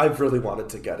badly. I really wanted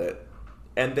to get it.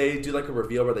 And they do like a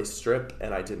reveal where they strip,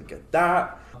 and I didn't get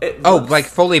that. Like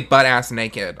fully butt-ass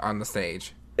naked on the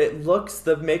stage.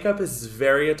 The makeup is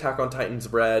very Attack on Titan's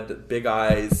red, big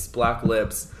eyes, black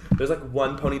lips. There's like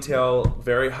one ponytail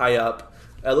very high up.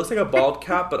 It looks like a bald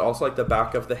cap, but also like the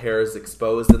back of the hair is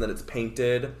exposed and then it's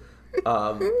painted.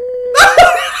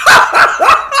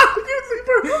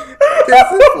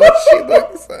 This is what she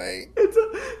looks like.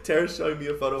 Tara's showing me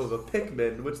a photo of a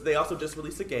Pikmin, which they also just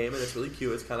released a game, and it's really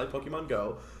cute. It's kind of like Pokemon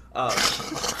Go.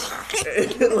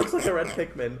 It looks like a red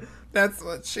Pikmin. That's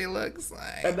what she looks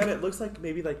like. And then it looks like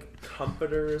maybe like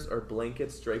comforters or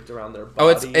blankets draped around their body.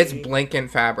 Oh, it's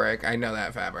blanket fabric. I know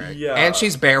that fabric. Yeah. And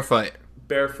she's barefoot.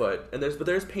 barefoot, and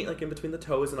there's paint like in between the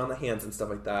toes and on the hands and stuff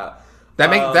like that.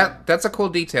 That's a cool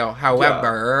detail.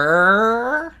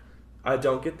 However, I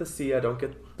don't get the sea. I don't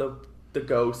get the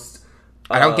ghost.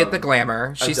 I don't get the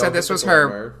glamour. She said this was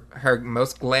her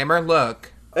most glamour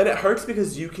look. And it hurts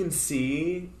because you can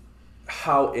see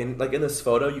how in this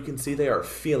photo, you can see they are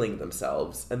feeling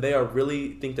themselves and they are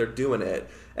really think they're doing it.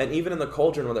 And even in the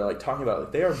cauldron when they're like talking about it,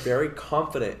 like, they are very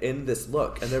confident in this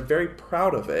look and they're very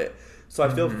proud of it. So I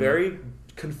feel very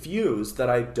confused that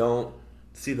I don't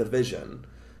see the vision.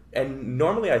 And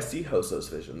normally I see Hoso's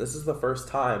vision. This is the first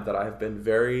time that I've been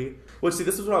this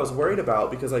is what I was worried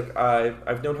about because like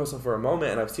I've known Hoso for a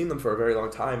moment and I've seen them for a very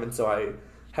long time, and so I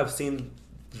have seen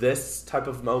this type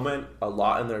of moment a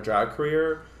lot in their drag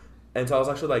career. And so I was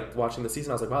actually like watching the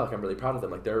season, I was like, wow, like I'm really proud of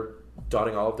them. Like they're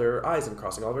dotting all of their I's and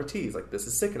crossing all of their T's. Like this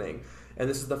is sickening. And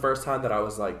this is the first time that I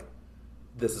was like,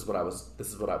 this is what I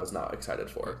was not excited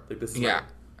for. Like this is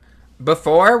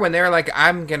Before, when they were like,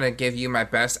 I'm going to give you my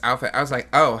best outfit, I was like,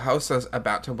 oh, Hoso's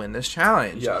about to win this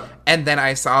challenge. Yeah. And then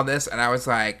I saw this, and I was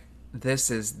like,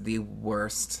 this is the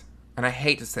worst. And I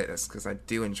hate to say this, because I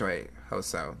do enjoy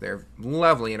Hoso. They're a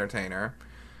lovely entertainer.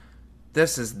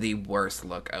 This is the worst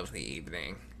look of the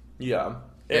evening. Yeah.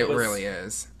 It really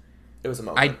is. It was a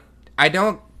moment. I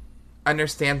don't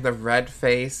understand the red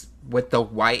face with the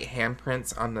white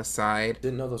handprints on the side.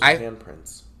 Didn't know those were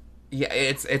handprints. Yeah,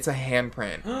 it's a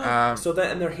handprint. So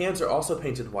then, and their hands are also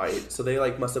painted white. So they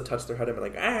like must have touched their head and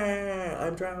been like,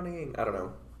 I'm drowning. I don't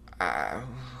know.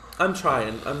 I'm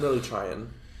trying. I'm really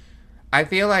trying. I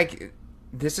feel like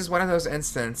this is one of those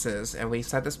instances, and we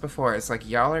said this before. It's like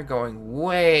y'all are going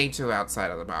way too outside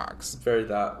of the box. Very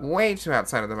that. Way too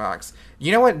outside of the box.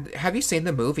 You know what? Have you seen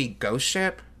the movie Ghost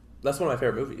Ship? That's one of my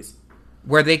favorite movies.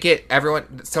 Where they get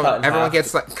everyone, so everyone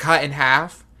gets like cut in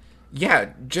half. Yeah,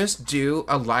 just do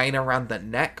a line around the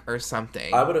neck or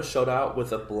something. I would have showed out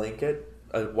with a blanket,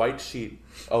 a white sheet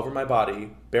over my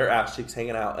body, bare ass cheeks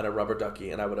hanging out, and a rubber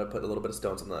ducky, and I would have put a little bit of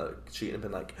stones on the sheet and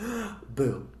been like,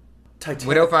 boo. Titanic.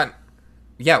 Widow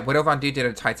Von D did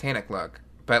a Titanic look,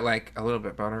 but like a little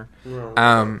bit better.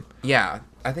 Yeah,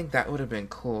 I think that would have been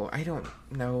cool. I don't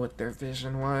know what their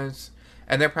vision was.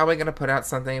 And they're probably going to put out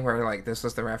something where like this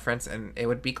was the reference and it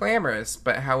would be glamorous.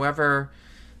 But however,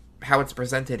 how it's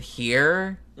presented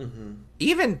here,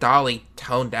 even Dolly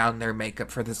toned down their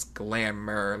makeup for this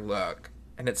glamour look.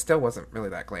 And it still wasn't really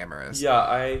that glamorous.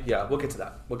 Yeah, we'll get to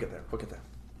that. We'll get there.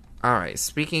 All right,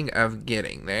 speaking of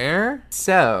getting there.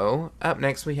 So, up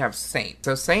next we have Saint.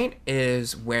 So, Saint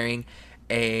is wearing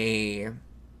I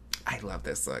love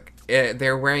this look.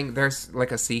 There's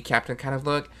like a sea captain kind of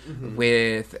look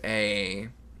with a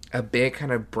big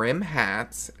kind of brim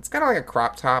hat. It's kind of like a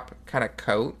crop top kind of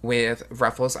coat with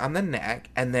ruffles on the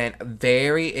neck, and then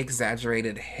very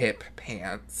exaggerated hip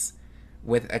pants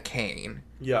with a cane.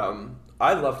 Yeah,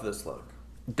 I loved this look.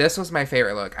 This was my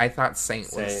favorite look. I thought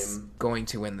Saint was going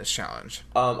to win this challenge.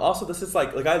 Also, this is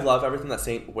like I love everything that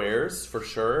Saint wears for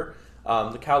sure.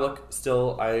 The cow look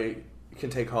still I can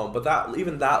take home, but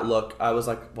that look, I was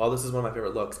like, well, this is one of my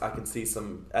favorite looks. I can see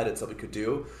some edits that we could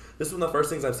do. This is one of the first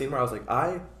things I've seen where I was like,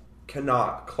 I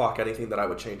cannot clock anything that I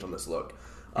would change on this look.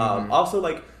 Also,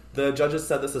 like the judges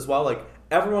said this as well. Like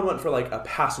everyone went for like a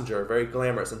passenger, very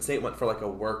glamorous, and Saint went for like a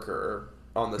worker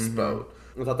on this boat.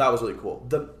 I thought that was really cool.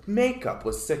 The makeup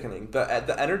was sickening.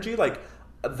 The energy, like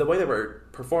the way they were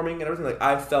performing and everything, like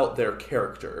I felt their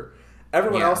character.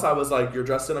 Everyone else, I was like, you're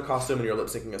dressed in a costume and you're lip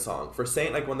syncing a song. For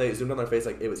Saint, like when they zoomed on their face,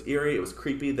 like it was eerie, it was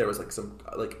creepy. There was like some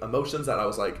like emotions that I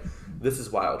was like, this is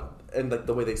wild. And like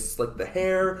the way they slicked the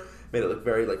hair made it look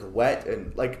very like wet,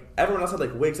 and like everyone else had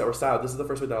like wigs that were styled. This is the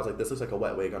first wig that I was like, this looks like a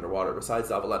wet wig underwater. Besides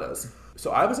Zavaletta's,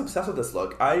 so I was obsessed with this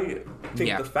look. I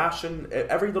think the fashion,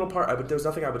 every little part, there's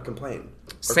nothing I would complain.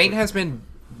 Saint has been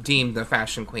deemed the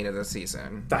fashion queen of the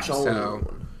season.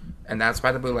 And that's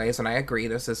by the Boulets, and I agree,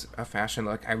 this is a fashion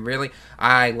look.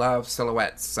 I love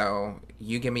silhouettes, so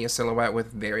you give me a silhouette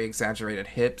with very exaggerated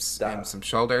hips and some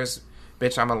shoulders,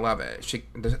 bitch, I'm gonna love it.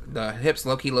 The hips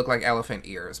low-key look like elephant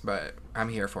ears, but I'm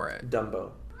here for it.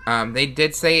 Dumbo. They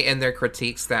did say in their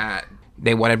critiques that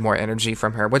they wanted more energy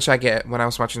from her, which I get when I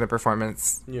was watching the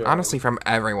performance. Yeah. Honestly, from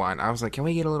everyone. I was like, can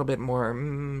we get a little bit more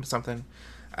something?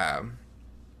 But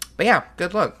yeah,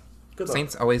 good look.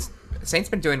 Saint's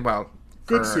been doing well.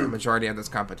 Good for soup. A majority of this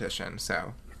competition,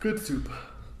 so. Good soup.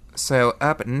 So,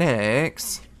 up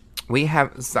next, we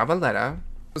have Zavaleta.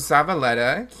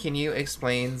 Zavaleta, can you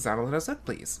explain Zavaleta's look,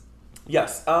 please?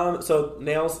 Yes. So,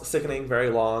 nails sickening, very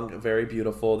long, very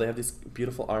beautiful. They have these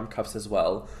beautiful arm cuffs as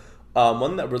well.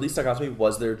 One that really stuck out to me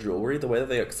was their jewelry, the way that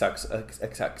they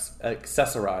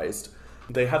accessorized.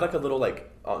 They had like a little, like,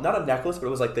 not a necklace, but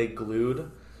it was like they glued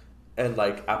and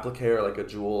like applique or like a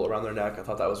jewel around their neck. I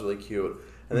thought that was really cute.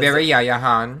 And then Very Yaya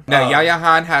Han. No, Oh. Yaya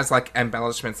Han has like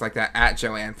embellishments like that at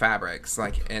Joanne Fabrics,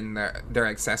 like in their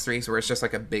accessories, where it's just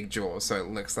like a big jewel, so it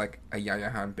looks like a Yaya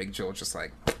Han big jewel, just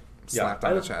like slapped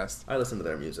on the chest. I listen to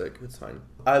their music. It's fine.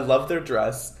 I love their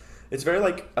dress. It's very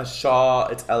like a shawl.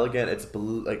 It's elegant. It's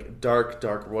blue, like dark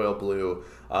royal blue.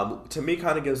 To me,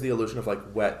 kind of gives the illusion of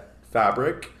like wet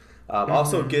fabric.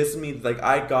 Also gives me like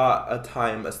I got a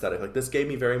time aesthetic. Like this gave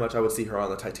me very much. I would see her on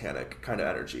the Titanic kind of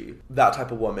energy. That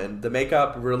type of woman. The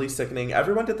makeup really sickening.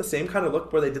 Everyone did the same kind of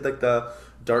look where they did like the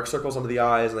dark circles under the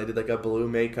eyes and they did like a blue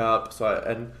makeup.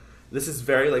 And this is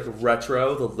very like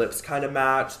retro. The lips kind of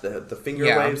match. The finger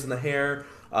waves in the hair.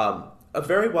 A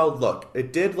very well look.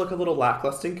 It did look a little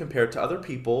lackluster compared to other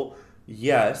people.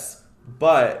 Yes.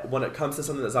 But when it comes to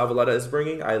something that Zavaleta is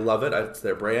bringing, I love it. It's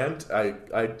their brand. I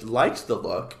liked the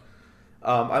look.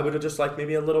 I would have just liked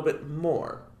maybe a little bit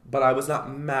more. But I was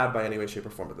not mad by any way, shape, or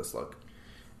form with this look.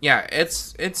 Yeah,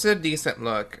 it's a decent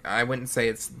look. I wouldn't say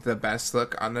it's the best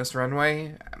look on this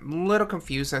runway. I'm a little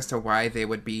confused as to why they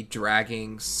would be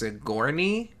dragging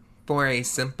Sigourney for a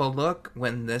simple look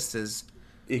when this is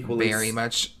Equally very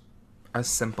much a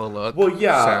simple look. Well,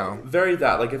 yeah, so. very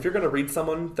that. Like, if you're going to read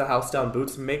someone the house down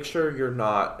boots, make sure you're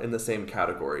not in the same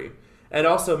category. And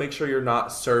also make sure you're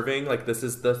not serving. Like, this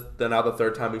is now the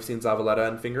third time we've seen Zavaleta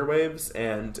in finger waves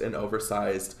and an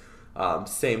oversized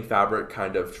same fabric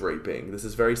kind of draping. This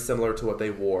is very similar to what they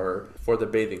wore for the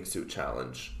bathing suit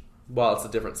challenge. While it's a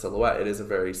different silhouette, it is a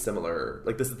very similar...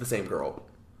 Like, this is the same girl,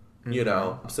 you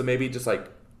know? So maybe just, like,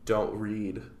 don't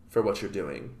read for what you're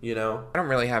doing, you know? I don't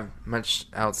really have much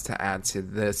else to add to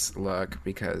this look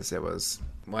because it was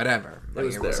whatever.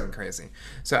 Like, it wasn't crazy.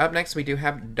 So up next we do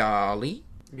have Dolly.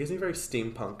 It gives me very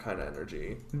steampunk kind of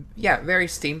energy. Yeah, very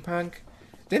steampunk.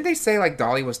 Didn't they say, like,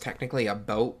 Dolly was technically a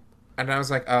boat? And I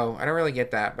was like, oh, I don't really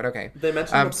get that, but okay. They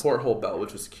mentioned the porthole belt,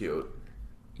 which was cute.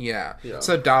 Yeah.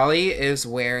 So Dolly is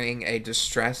wearing a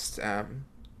distressed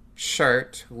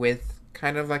shirt with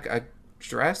kind of like a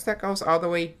dress that goes all the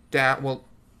way down. Well,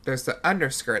 there's the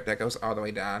underskirt that goes all the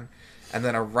way down, and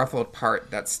then a ruffled part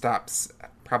that stops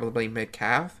probably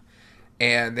mid-calf.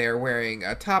 And they're wearing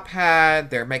a top hat.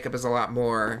 Their makeup is a lot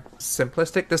more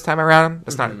simplistic this time around.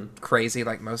 It's not crazy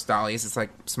like most Dollys. It's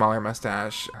like smaller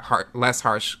mustache, less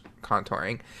harsh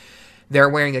contouring. They're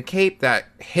wearing a cape that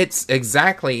hits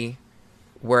exactly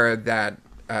where that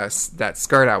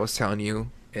skirt I was telling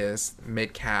you is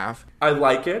mid-calf. I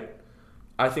like it.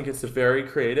 I think it's very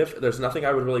creative. There's nothing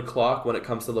I would really clock when it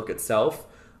comes to look itself.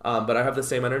 But I have the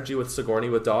same energy with Sigourney,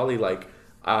 with Dolly. Like,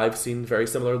 I've seen very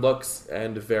similar looks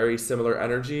and very similar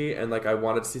energy. And, like, I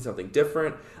wanted to see something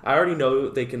different. I already know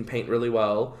they can paint really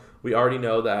well. We already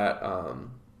know that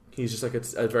he's just, like,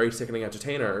 a very sickening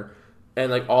entertainer.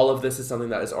 And, like, all of this is something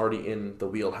that is already in the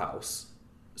wheelhouse.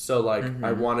 So, like,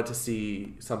 I wanted to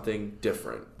see something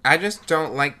different. I just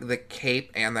don't like the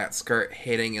cape and that skirt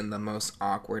hitting in the most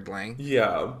awkward length.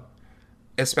 Yeah.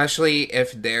 Especially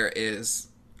if there is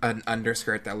an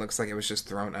underskirt that looks like it was just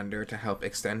thrown under to help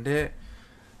extend it.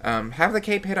 Have the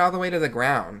cape hit all the way to the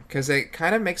ground, because it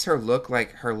kind of makes her look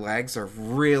like her legs are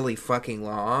really fucking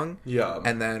long. Yeah.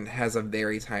 And then has a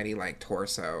very tiny, like,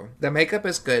 torso. The makeup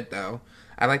is good, though.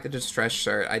 I like the distressed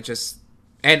shirt.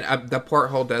 And the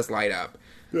porthole does light up.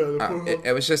 Yeah, the porthole.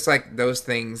 It was just, like, those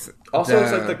things. Also,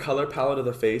 it's like the color palette of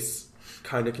the face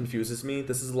kind of confuses me.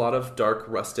 This is a lot of dark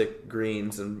rustic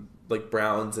greens and, like,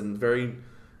 browns and very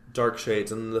dark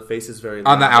shades, and the face is very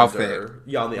on lavender. the outfit.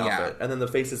 Yeah, on the outfit. And then the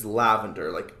face is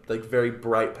lavender, like very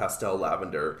bright pastel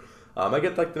lavender. I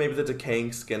get like maybe the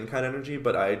decaying skin kind of energy,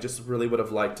 but I just really would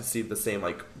have liked to see the same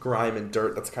like grime and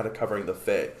dirt that's kind of covering the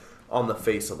fit on the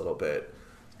face a little bit.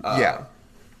 Yeah,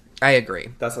 I agree.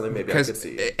 That's something maybe I could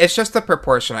see. It's just the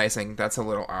proportionizing that's a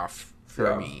little off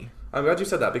for me. I'm glad you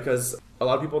said that, because a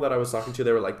lot of people that I was talking to,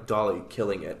 they were like, Dolly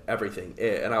killing it, everything,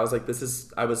 it. And I was like,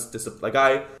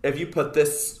 if you put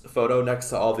this photo next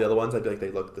to all the other ones, I'd be like,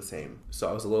 they look the same. So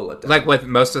I was a little let down. Like with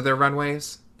most of their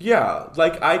runways? Yeah.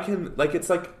 Like I can, like, it's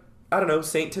like, I don't know,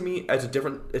 Saint to me, it's a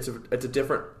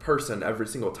different person every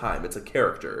single time. It's a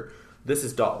character. This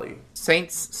is Dolly.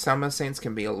 Some of Saints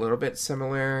can be a little bit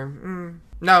similar.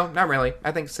 No, not really.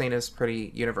 I think Saint is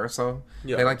pretty universal.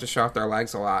 Yeah. They like to show off their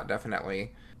legs a lot,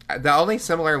 definitely. The only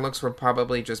similar looks would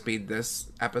probably just be this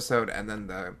episode and then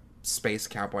the Space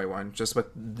Cowboy one, just with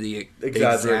the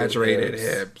exaggerated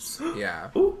hips.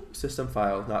 Yeah. Ooh, system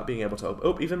file, not being able to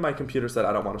open. Even my computer said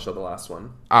I don't want to show the last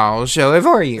one. I'll show it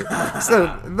for you.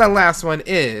 So the last one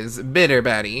is Bitter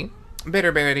Betty.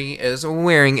 Bitter Betty is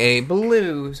wearing a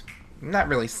blue, not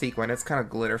really sequin, it's kind of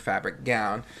glitter fabric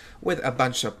gown with a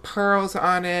bunch of pearls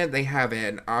on it. They have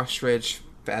an ostrich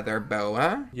feather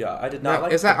boa. Yeah, I did not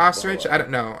like. Is that the ostrich? boa. I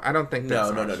don't know. I don't think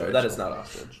that's No. ostrich. That is not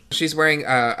ostrich. She's wearing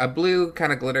a blue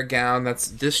kind of glitter gown that's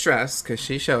distressed because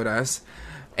she showed us.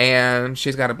 And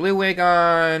she's got a blue wig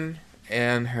on.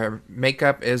 And her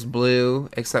makeup is blue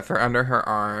except for under her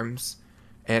arms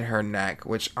and her neck,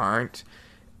 which aren't.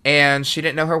 And she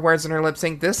didn't know her words in her lip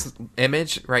sync. This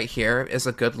image right here is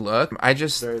a good look. I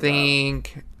just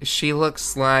think she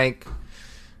looks like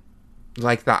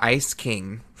the Ice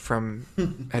King from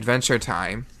Adventure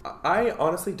Time. I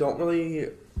honestly don't really.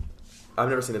 I've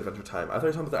never seen Adventure Time. I thought you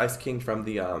were talking about the Ice King from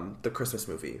the Christmas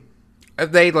movie.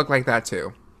 They look like that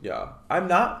too. Yeah, I'm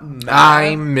not mad.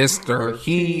 I'm Mr.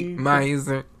 Heat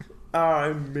Miser.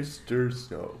 I'm Mr.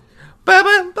 Snow.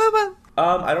 Ba-ba, ba-ba.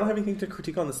 I don't have anything to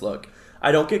critique on this look.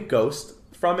 I don't get ghost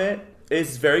from it.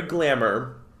 It's very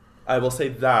glamour. I will say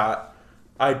that.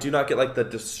 I do not get like the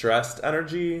distressed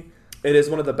energy. It is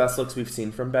one of the best looks we've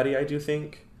seen from Betty, I do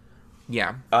think.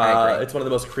 Yeah, I agree. It's one of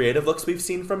the most creative looks we've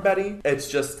seen from Betty.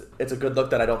 It's a good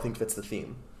look that I don't think fits the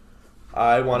theme.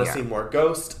 I want to see more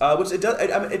ghost, which it does.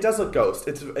 It does look ghost.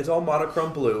 It's all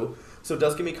monochrome blue, so it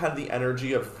does give me kind of the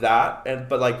energy of that.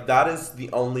 But like that is the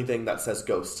only thing that says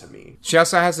ghost to me. She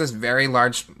also has this very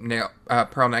large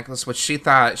pearl necklace, which she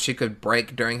thought she could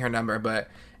break during her number. But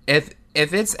if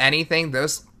it's anything,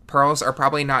 those pearls are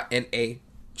probably not in a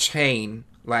chain,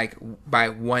 like by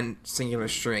one singular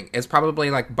string. It's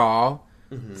probably like ball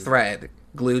thread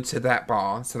glued to that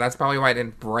ball. So that's probably why it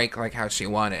didn't break like how she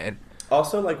wanted.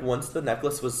 Also, like, once the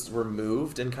necklace was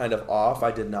removed and kind of off,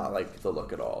 I did not like the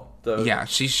look at all. Yeah,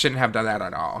 she shouldn't have done that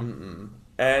at all.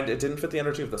 And it didn't fit the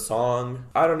energy of the song.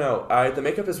 I don't know. The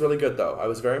makeup is really good, though. I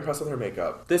was very impressed with her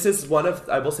makeup. This is one of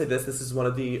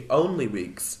the only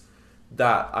weeks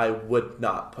that I would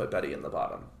not put Betty in the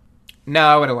bottom. No,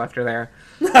 I would have left her there.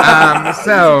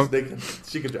 So,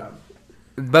 she could job.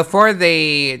 Before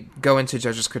they go into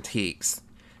judges' critiques,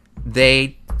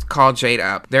 they call Jade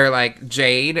up. They're like,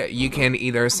 Jade, you can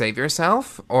either save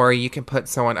yourself or you can put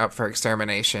someone up for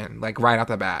extermination, like right off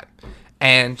the bat.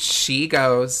 And she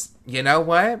goes, you know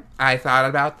what? I thought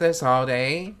about this all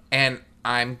day and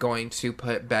I'm going to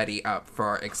put Betty up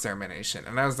for extermination.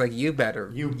 And I was like, you better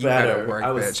work,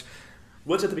 bitch.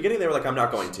 Which at the beginning they were like, I'm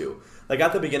not going to. Like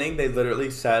at the beginning they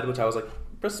literally said, which I was like,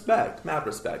 respect, mad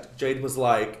respect. Jade was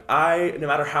like, no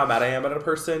matter how mad I am at a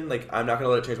person, like, I'm not going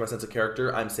to let it change my sense of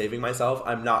character. I'm saving myself.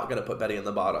 I'm not going to put Betty in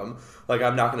the bottom. Like,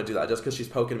 I'm not going to do that. Just because she's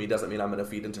poking me doesn't mean I'm going to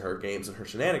feed into her games and her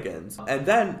shenanigans. And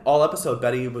then, all episode,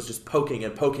 Betty was just poking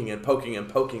and poking and poking and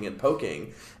poking and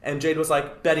poking. And Jade was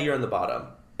like, Betty, you're in the bottom.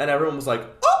 And everyone was like,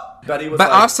 oh! Betty was But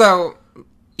also,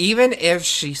 even if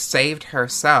she saved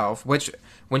herself, which...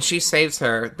 When she saves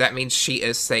her, that means she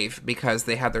is safe because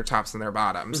they had their tops and their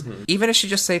bottoms. Even if she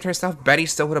just saved herself, Betty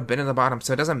still would have been in the bottom,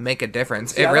 so it doesn't make a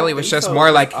difference. See, it really was just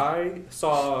more like... I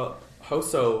saw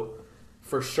Hoso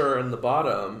for sure in the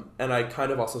bottom, and I kind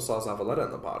of also saw Zavaleta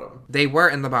in the bottom. They were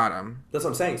in the bottom. That's what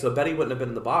I'm saying. So Betty wouldn't have been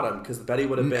in the bottom, because Betty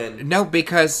would have been... No,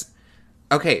 because...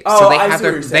 Okay, so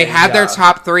they had their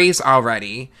top threes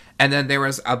already, and then there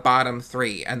was a bottom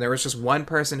three, and there was just one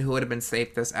person who would have been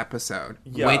safe this episode,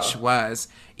 which was,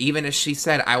 even if she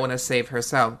said, I want to save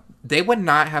herself, they would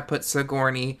not have put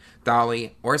Sigourney,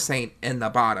 Dolly, or Saint in the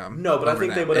bottom. No, but I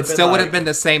think they would have been It still would have been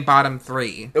the same bottom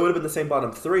three. It would have been the same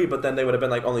bottom three, but then they would have been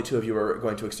like, only two of you were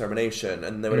going to extermination,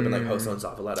 and they would have been like Hoso and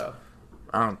Zavaleta.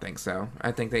 I don't think so.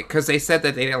 I think because they said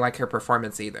that they didn't like her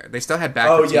performance either. They still had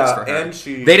bad critiques for her. And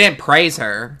they didn't praise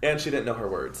her. And she didn't know her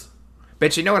words.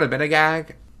 But you know what would have been a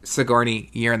gag? Sigourney,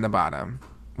 you're in the bottom.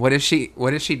 What if she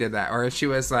did that? Or if she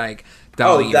was like,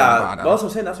 Dolly, you're in the bottom. Well, that's what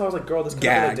I'm saying. That's why I was like, girl, this could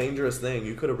have been a dangerous thing.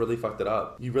 You could have really fucked it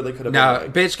up. You really could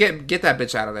have bitch, get that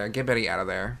bitch out of there. Get Betty out of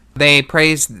there. They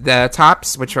praised the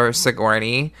tops, which were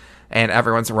Sigourney. And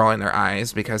everyone's rolling their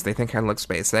eyes because they think her looks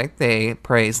basic. They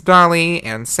praise Dolly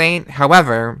and Saint.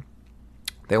 However,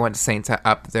 they want Saint to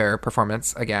up their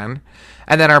performance again.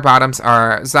 And then our bottoms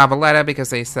are Zavaleta because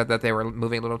they said that they were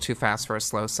moving a little too fast for a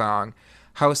slow song.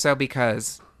 Hoso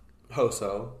because...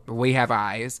 we have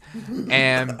eyes.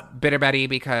 And Bitter Betty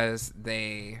because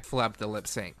they flubbed the lip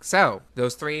sync. So,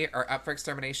 those three are up for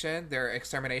extermination. Their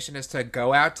extermination is to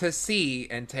go out to sea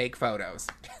and take photos.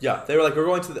 Yeah, they were like, we're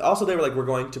going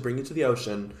to bring you to the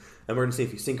ocean, and we're going to see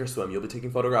if you sink or swim. You'll be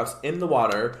taking photographs in the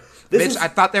water. I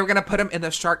thought they were going to put them in the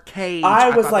shark cage. I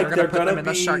was like, they're going to be in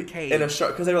the shark cage.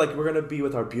 Because they were like, we're going to be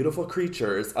with our beautiful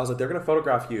creatures. I was like, they're going to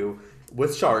photograph you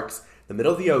with sharks in the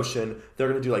middle of the ocean. They're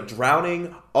going to do like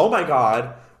drowning. Oh my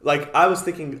God. Like, I was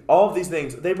thinking all of these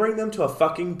things. They bring them to a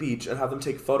fucking beach and have them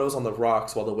take photos on the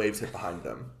rocks while the waves hit behind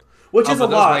them. Which is a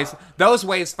lot. Those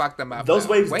waves fucked them up.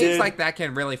 Waves like that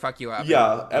can really fuck you up.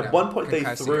 Yeah. At one point, they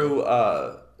threw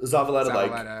Zavaleta,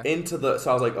 like, Zavaleta. into the...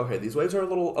 So I was like, okay, these waves are a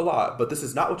lot, but this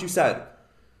is not what you said.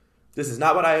 This is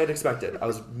not what I had expected. I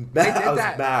was mad. I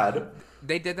was mad.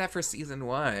 They did that for season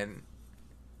 1.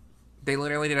 They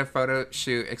literally did a photo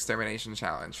shoot extermination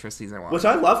challenge for season 1. Which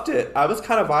I loved it. I was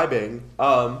kind of vibing.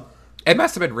 It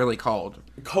must have been really cold.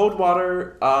 Cold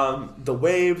water, the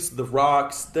waves, the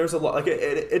rocks, there's a lot. Like,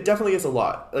 it definitely is a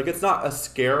lot. Like, it's not a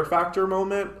scare factor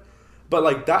moment, but,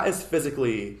 like, that is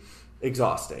physically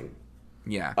exhausting.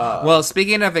 Yeah. Well,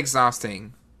 speaking of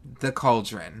exhausting, the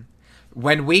cauldron.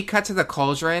 When we cut to the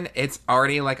cauldron, it's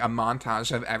already like a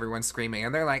montage of everyone screaming.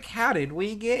 And they're like, how did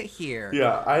we get here?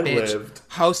 Yeah, I lived.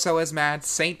 Hoso is mad.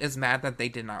 Saint is mad that they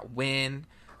did not win.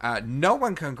 No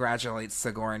one congratulates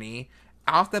Sigourney.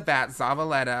 Off the bat,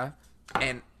 Zavaleta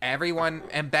and everyone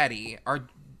and Betty are...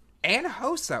 And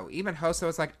Hoso. Even Hoso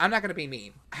is like, I'm not going to be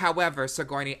mean. However,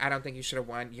 Sigourney, I don't think you should have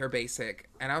won. You're basic.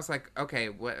 And I was like, okay,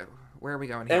 where are we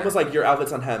going here? And it was like, your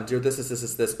outfit's unhemmed. You're this.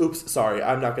 Oops, sorry.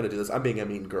 I'm not going to do this. I'm being a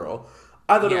mean girl.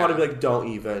 I literally want to be like, don't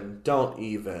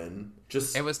even.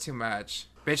 Just... It was too much.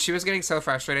 But she was getting so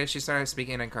frustrated, she started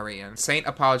speaking in Korean. Saint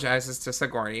apologizes to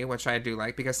Sigourney, which I do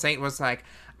like, because Saint was like,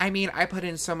 I mean, I put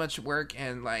in so much work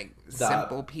and, like,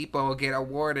 simple people get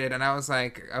awarded. And I was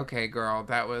like, okay, girl,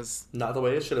 that was... Not the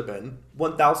way it should have been.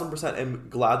 1,000% am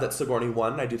glad that Sigourney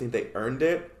won. I do think they earned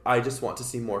it. I just want to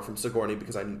see more from Sigourney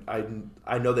because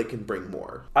I know they can bring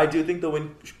more. I do think the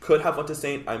win could have went to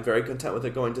Saint. I'm very content with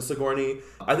it going to Sigourney.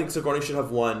 I think Sigourney should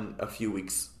have won a few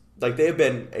weeks. Like, they have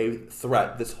been a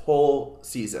threat this whole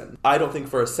season. I don't think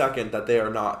for a second that they are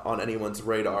not on anyone's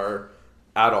radar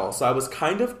at all. So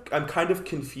I'm kind of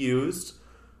confused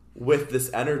with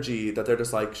this energy that they're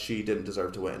just like, she didn't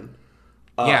deserve to win.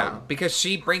 Yeah, because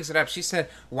she brings it up. She said,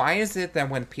 why is it that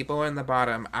when people are in the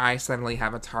bottom, I suddenly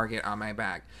have a target on my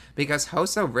back? Because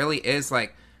Hoso really is,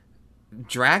 like,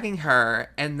 dragging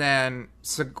her, and then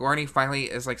Sigourney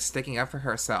finally is like sticking up for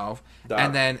herself,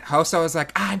 and then Hoso is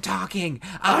like, I'm talking.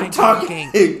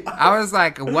 I was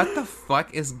like, what the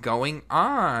fuck is going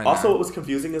on? Also, what was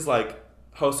confusing is like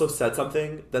Hoso said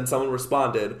something, then someone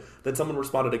responded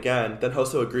again, then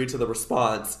Hoso agreed to the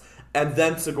response, and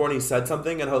then Sigourney said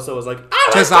something, and Hoso was like,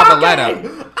 to Zavaleta.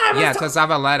 To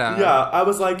Zavaleta. Yeah, I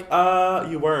was like,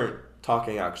 you weren't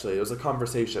talking actually. It was a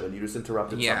conversation, and you just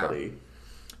interrupted somebody.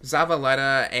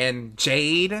 Zavaleta and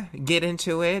Jade get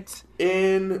into it.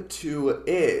 It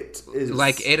is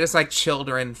like, it is like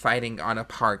children fighting on a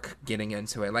park getting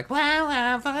into it. Like,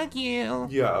 wow, fuck you.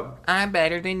 Yeah. I'm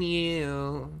better than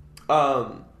you.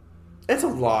 It's a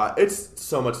lot. It's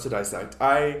so much to dissect.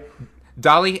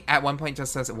 Dolly at one point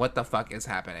just says, what the fuck is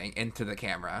happening, into the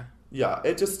camera. Yeah,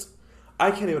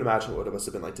 I can't even imagine what it must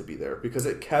have been like to be there, because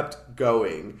it kept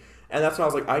going. And that's when I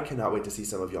was like, I cannot wait to see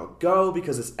some of y'all go,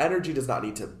 because this energy does not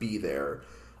need to be there.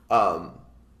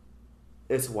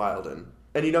 It's wild.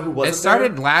 And you know who wasn't there? It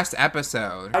started there? Last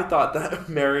episode. I thought that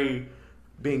Mary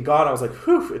being gone, I was like,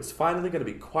 whew, it's finally going to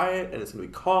be quiet, and it's going to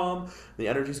be calm. The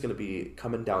energy's going to be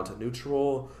coming down to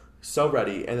neutral. So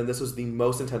ready. And then this was the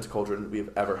most intense cauldron we've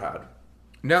ever had.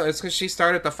 No, it's because she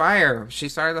started the fire. She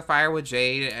started the fire with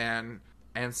Jade and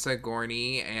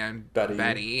Sigourney and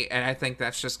Betty, and I think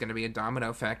that's just going to be a domino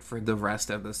effect for the rest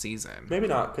of the season. Maybe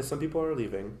not, because some people are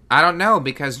leaving. I don't know,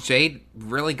 because Jade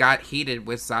really got heated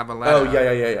with Zavaleta. Oh,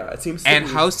 yeah. It seems. And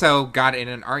Hoso got in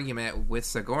an argument with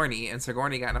Sigourney, and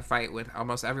Sigourney got in a fight with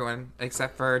almost everyone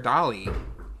except for Dolly.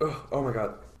 Oh my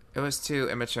god. It was too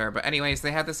immature. But anyways,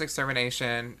 they had this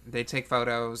extermination. They take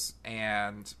photos,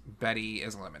 and Betty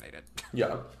is eliminated.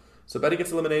 Yeah. So Betty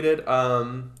gets eliminated.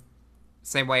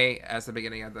 Same way as the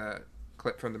beginning of the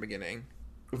clip from the beginning.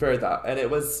 Very that. And it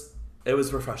was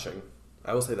refreshing.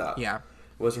 I will say that. Yeah.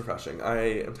 It was refreshing.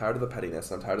 I am tired of the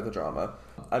pettiness. I'm tired of the drama.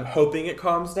 I'm hoping it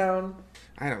calms down.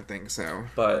 I don't think so.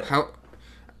 But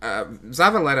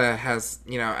Zavaleta has,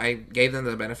 I gave them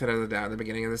the benefit of the doubt at the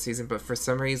beginning of the season, but for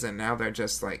some reason now they're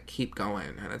just like, keep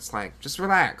going. And it's like, just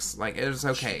relax. Like, it is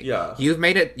okay. Yeah. You've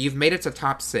made it to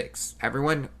top 6.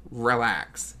 Everyone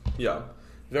relax. Yeah.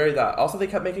 Very that. Also, they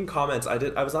kept making comments. I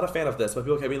was not a fan of this, but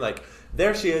people kept being like,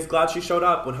 there she is, glad she showed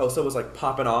up, when Hoso was like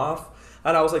popping off.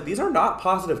 And I was like, these are not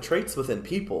positive traits within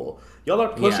people. Y'all are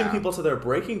pushing people to their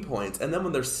breaking points, and then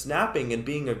when they're snapping and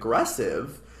being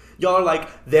aggressive, y'all are like,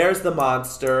 there's the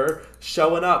monster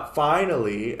showing up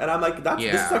finally. And I'm like, this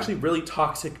is actually really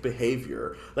toxic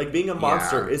behavior. Like, being a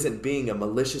monster isn't being a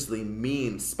maliciously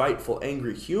mean, spiteful,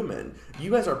 angry human.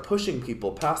 You guys are pushing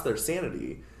people past their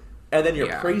sanity. And then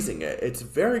you're praising it. It's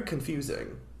very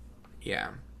confusing.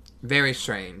 Yeah. Very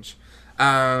strange.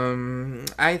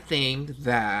 I think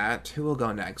that who will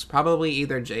go next? Probably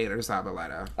either Jade or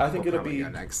Zabaleta. I think will it'll be go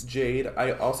next. Jade.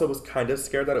 I also was kind of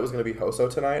scared that it was going to be Hoso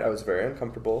tonight. I was very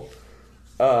uncomfortable.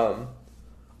 Also,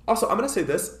 I'm going to say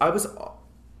this. I was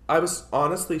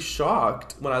honestly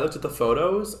shocked when I looked at the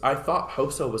photos. I thought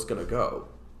Hoso was going to go.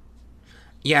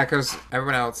 Yeah, because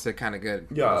everyone else did kind of good.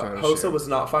 Yeah, Hoso was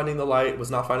not finding the light,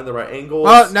 was not finding the right angles.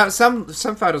 Well, no, some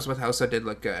photos with Hoso did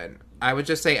look good. I would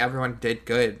just say everyone did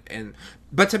good,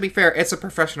 but to be fair, it's a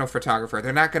professional photographer.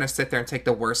 They're not going to sit there and take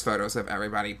the worst photos of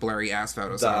everybody, blurry ass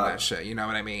photos and all that shit. You know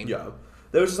what I mean? Yeah.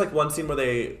 There was just like one scene where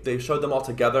they showed them all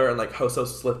together and like Hoso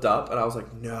slipped up, and I was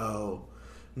like, no,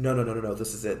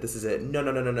 this is it,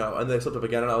 no, and they slipped up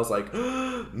again, and I was like,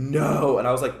 no, and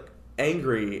I was like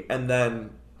angry, and then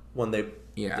when they.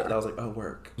 Yeah. I was like, oh,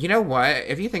 work. You know what?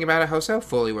 If you think about it, Hoso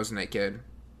fully was naked.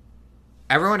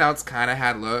 Everyone else kind of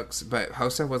had looks, but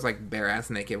Hoso was like bare ass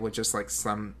naked with just like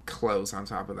some clothes on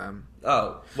top of them.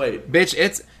 Oh, wait. Bitch,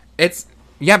 it's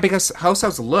yeah, because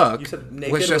Hoso's look you said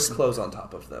naked was just with clothes on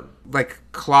top of them. Like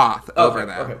cloth over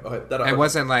them. Okay. It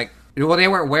wasn't like, well, they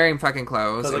weren't wearing fucking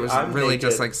clothes. Like, it was I'm really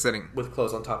just like sitting. With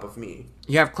clothes on top of me.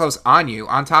 You have clothes on you.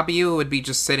 On top of you, it would be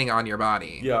just sitting on your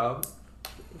body. Yeah.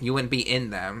 You wouldn't be in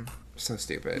them. So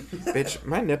stupid. Bitch,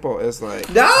 my nipple is like...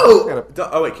 No!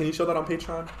 Oh, wait, can you show that on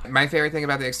Patreon? My favorite thing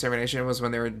about the extermination was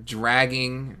when they were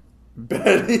dragging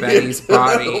Betty's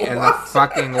body in the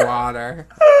fucking water.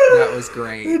 That was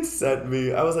great. It sent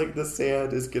me. I was like, the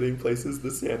sand is getting places the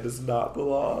sand does not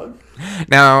belong.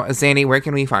 Now, Zanny, where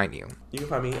can we find you? You can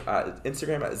find me at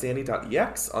Instagram at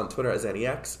zanny.ex, on Twitter at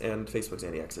zannyx, and Facebook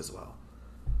zannyx as well.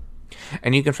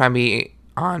 And you can find me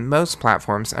on most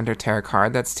platforms under Tarot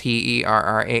Card. That's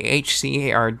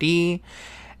TERRAHCARD.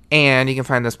 And you can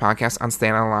find this podcast on Stay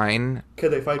on the Line.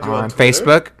 Can they find you on Twitter?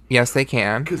 Facebook? Yes, they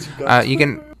can. You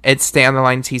can. It's Stay on the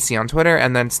Line TC on Twitter,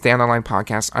 and then Stay on the Line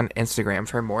Podcast on Instagram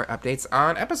for more updates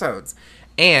on episodes.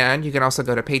 And you can also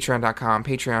go to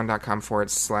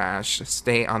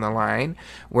patreon.com/stay on the line,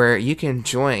 where you can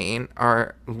join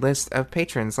our list of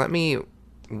patrons. Let me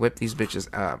whip these bitches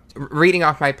up. Reading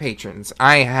off my patrons,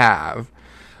 I have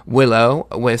Willow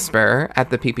Whisper at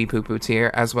the PP Poo Poo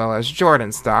tier, as well as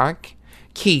Jordan Stock,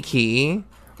 Kiki,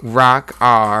 Rock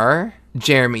R,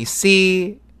 Jeremy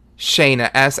C, Shayna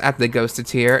S at the Ghosted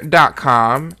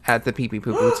tier.com at the PP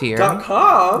Poo Poo tier.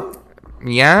 .com?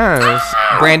 Yes.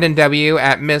 Brandon W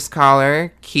at Miss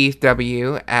Caller, Keith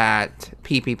W at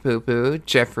PP Poo Poo,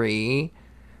 Jeffrey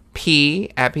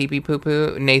P at PP Poo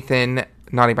Poo, Nathan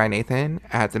Naughty by Nathan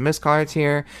at the Miss Caller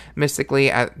tier, Mystically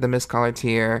at the Miss Caller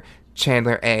tier,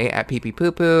 Chandler A at PP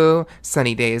Poo Poo,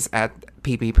 Sunny Days at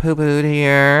PP Poo Poo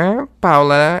tier,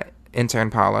 Paula,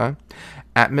 intern Paula,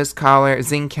 at Miss Caller,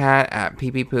 Zingcat at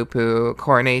PP Poo Poo,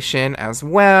 Coronation as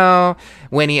well,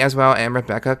 Winnie as well, and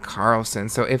Rebecca Carlson.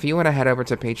 So if you want to head over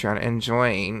to Patreon and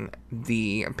join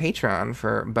the Patreon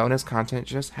for bonus content,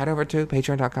 just head over to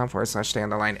patreon.com/stay on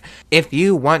the line. If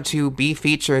you want to be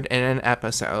featured in an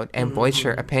episode and voice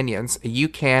your opinions, you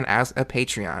can as a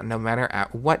Patreon, no matter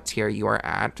at what tier you are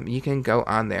at. You can go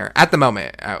on there at the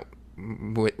moment at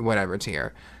whatever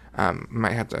tier.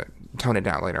 Might have to tone it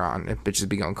down later on if bitches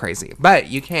be going crazy. But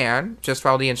you can just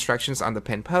follow the instructions on the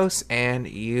pinned post and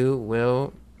you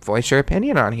will voice your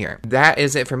opinion on here. That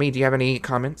is it for me. Do you have any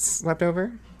comments left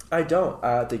over? I don't.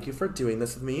 Thank you for doing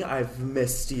this with me. I've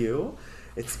missed you.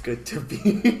 It's good to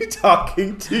be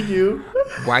talking to you.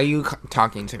 Why are you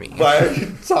talking to me? Why are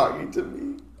you talking to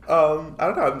me? I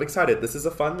don't know. I'm excited. This is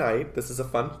a fun night. This was a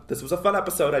fun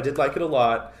episode. I did like it a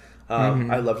lot.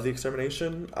 I loved the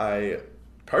extermination. I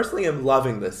personally am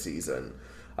loving this season.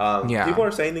 People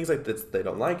are saying things like this, they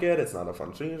don't like it. It's not a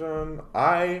fun season.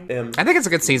 I think it's a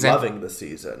good season. Loving the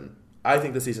season. I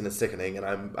think the season is sickening, and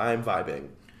I'm vibing.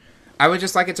 I would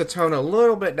just like it to tone a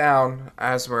little bit down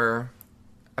as we're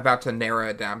about to narrow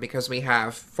it down, because we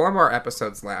have 4 more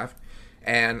episodes left.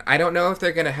 And I don't know if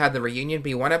they're going to have the reunion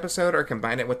be one episode or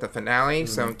combine it with the finale.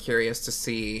 So I'm curious to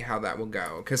see how that will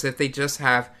go. Because if they just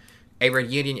have a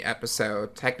reunion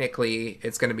episode, technically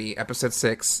it's going to be episode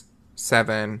 6,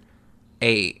 7,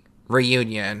 8,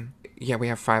 reunion. Yeah, we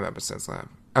have 5 episodes left.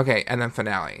 Okay, and then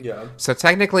finale. Yeah. So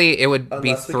technically it would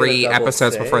be 3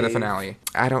 episodes before the save. Finale.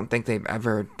 I don't think they've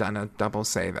ever done a double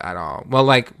save at all. Well,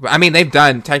 they've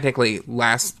done, technically,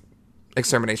 last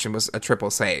extermination was a triple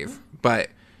save, but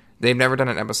they've never done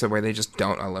an episode where they just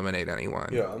don't eliminate anyone.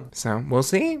 Yeah. So we'll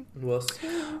see. We'll see.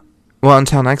 Well,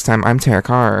 until next time, I'm Tarot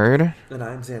Card. And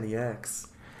I'm Zanny X.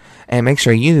 And make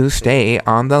sure you stay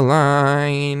on the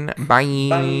line. Bye.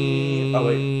 Bye. Oh,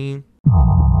 wait.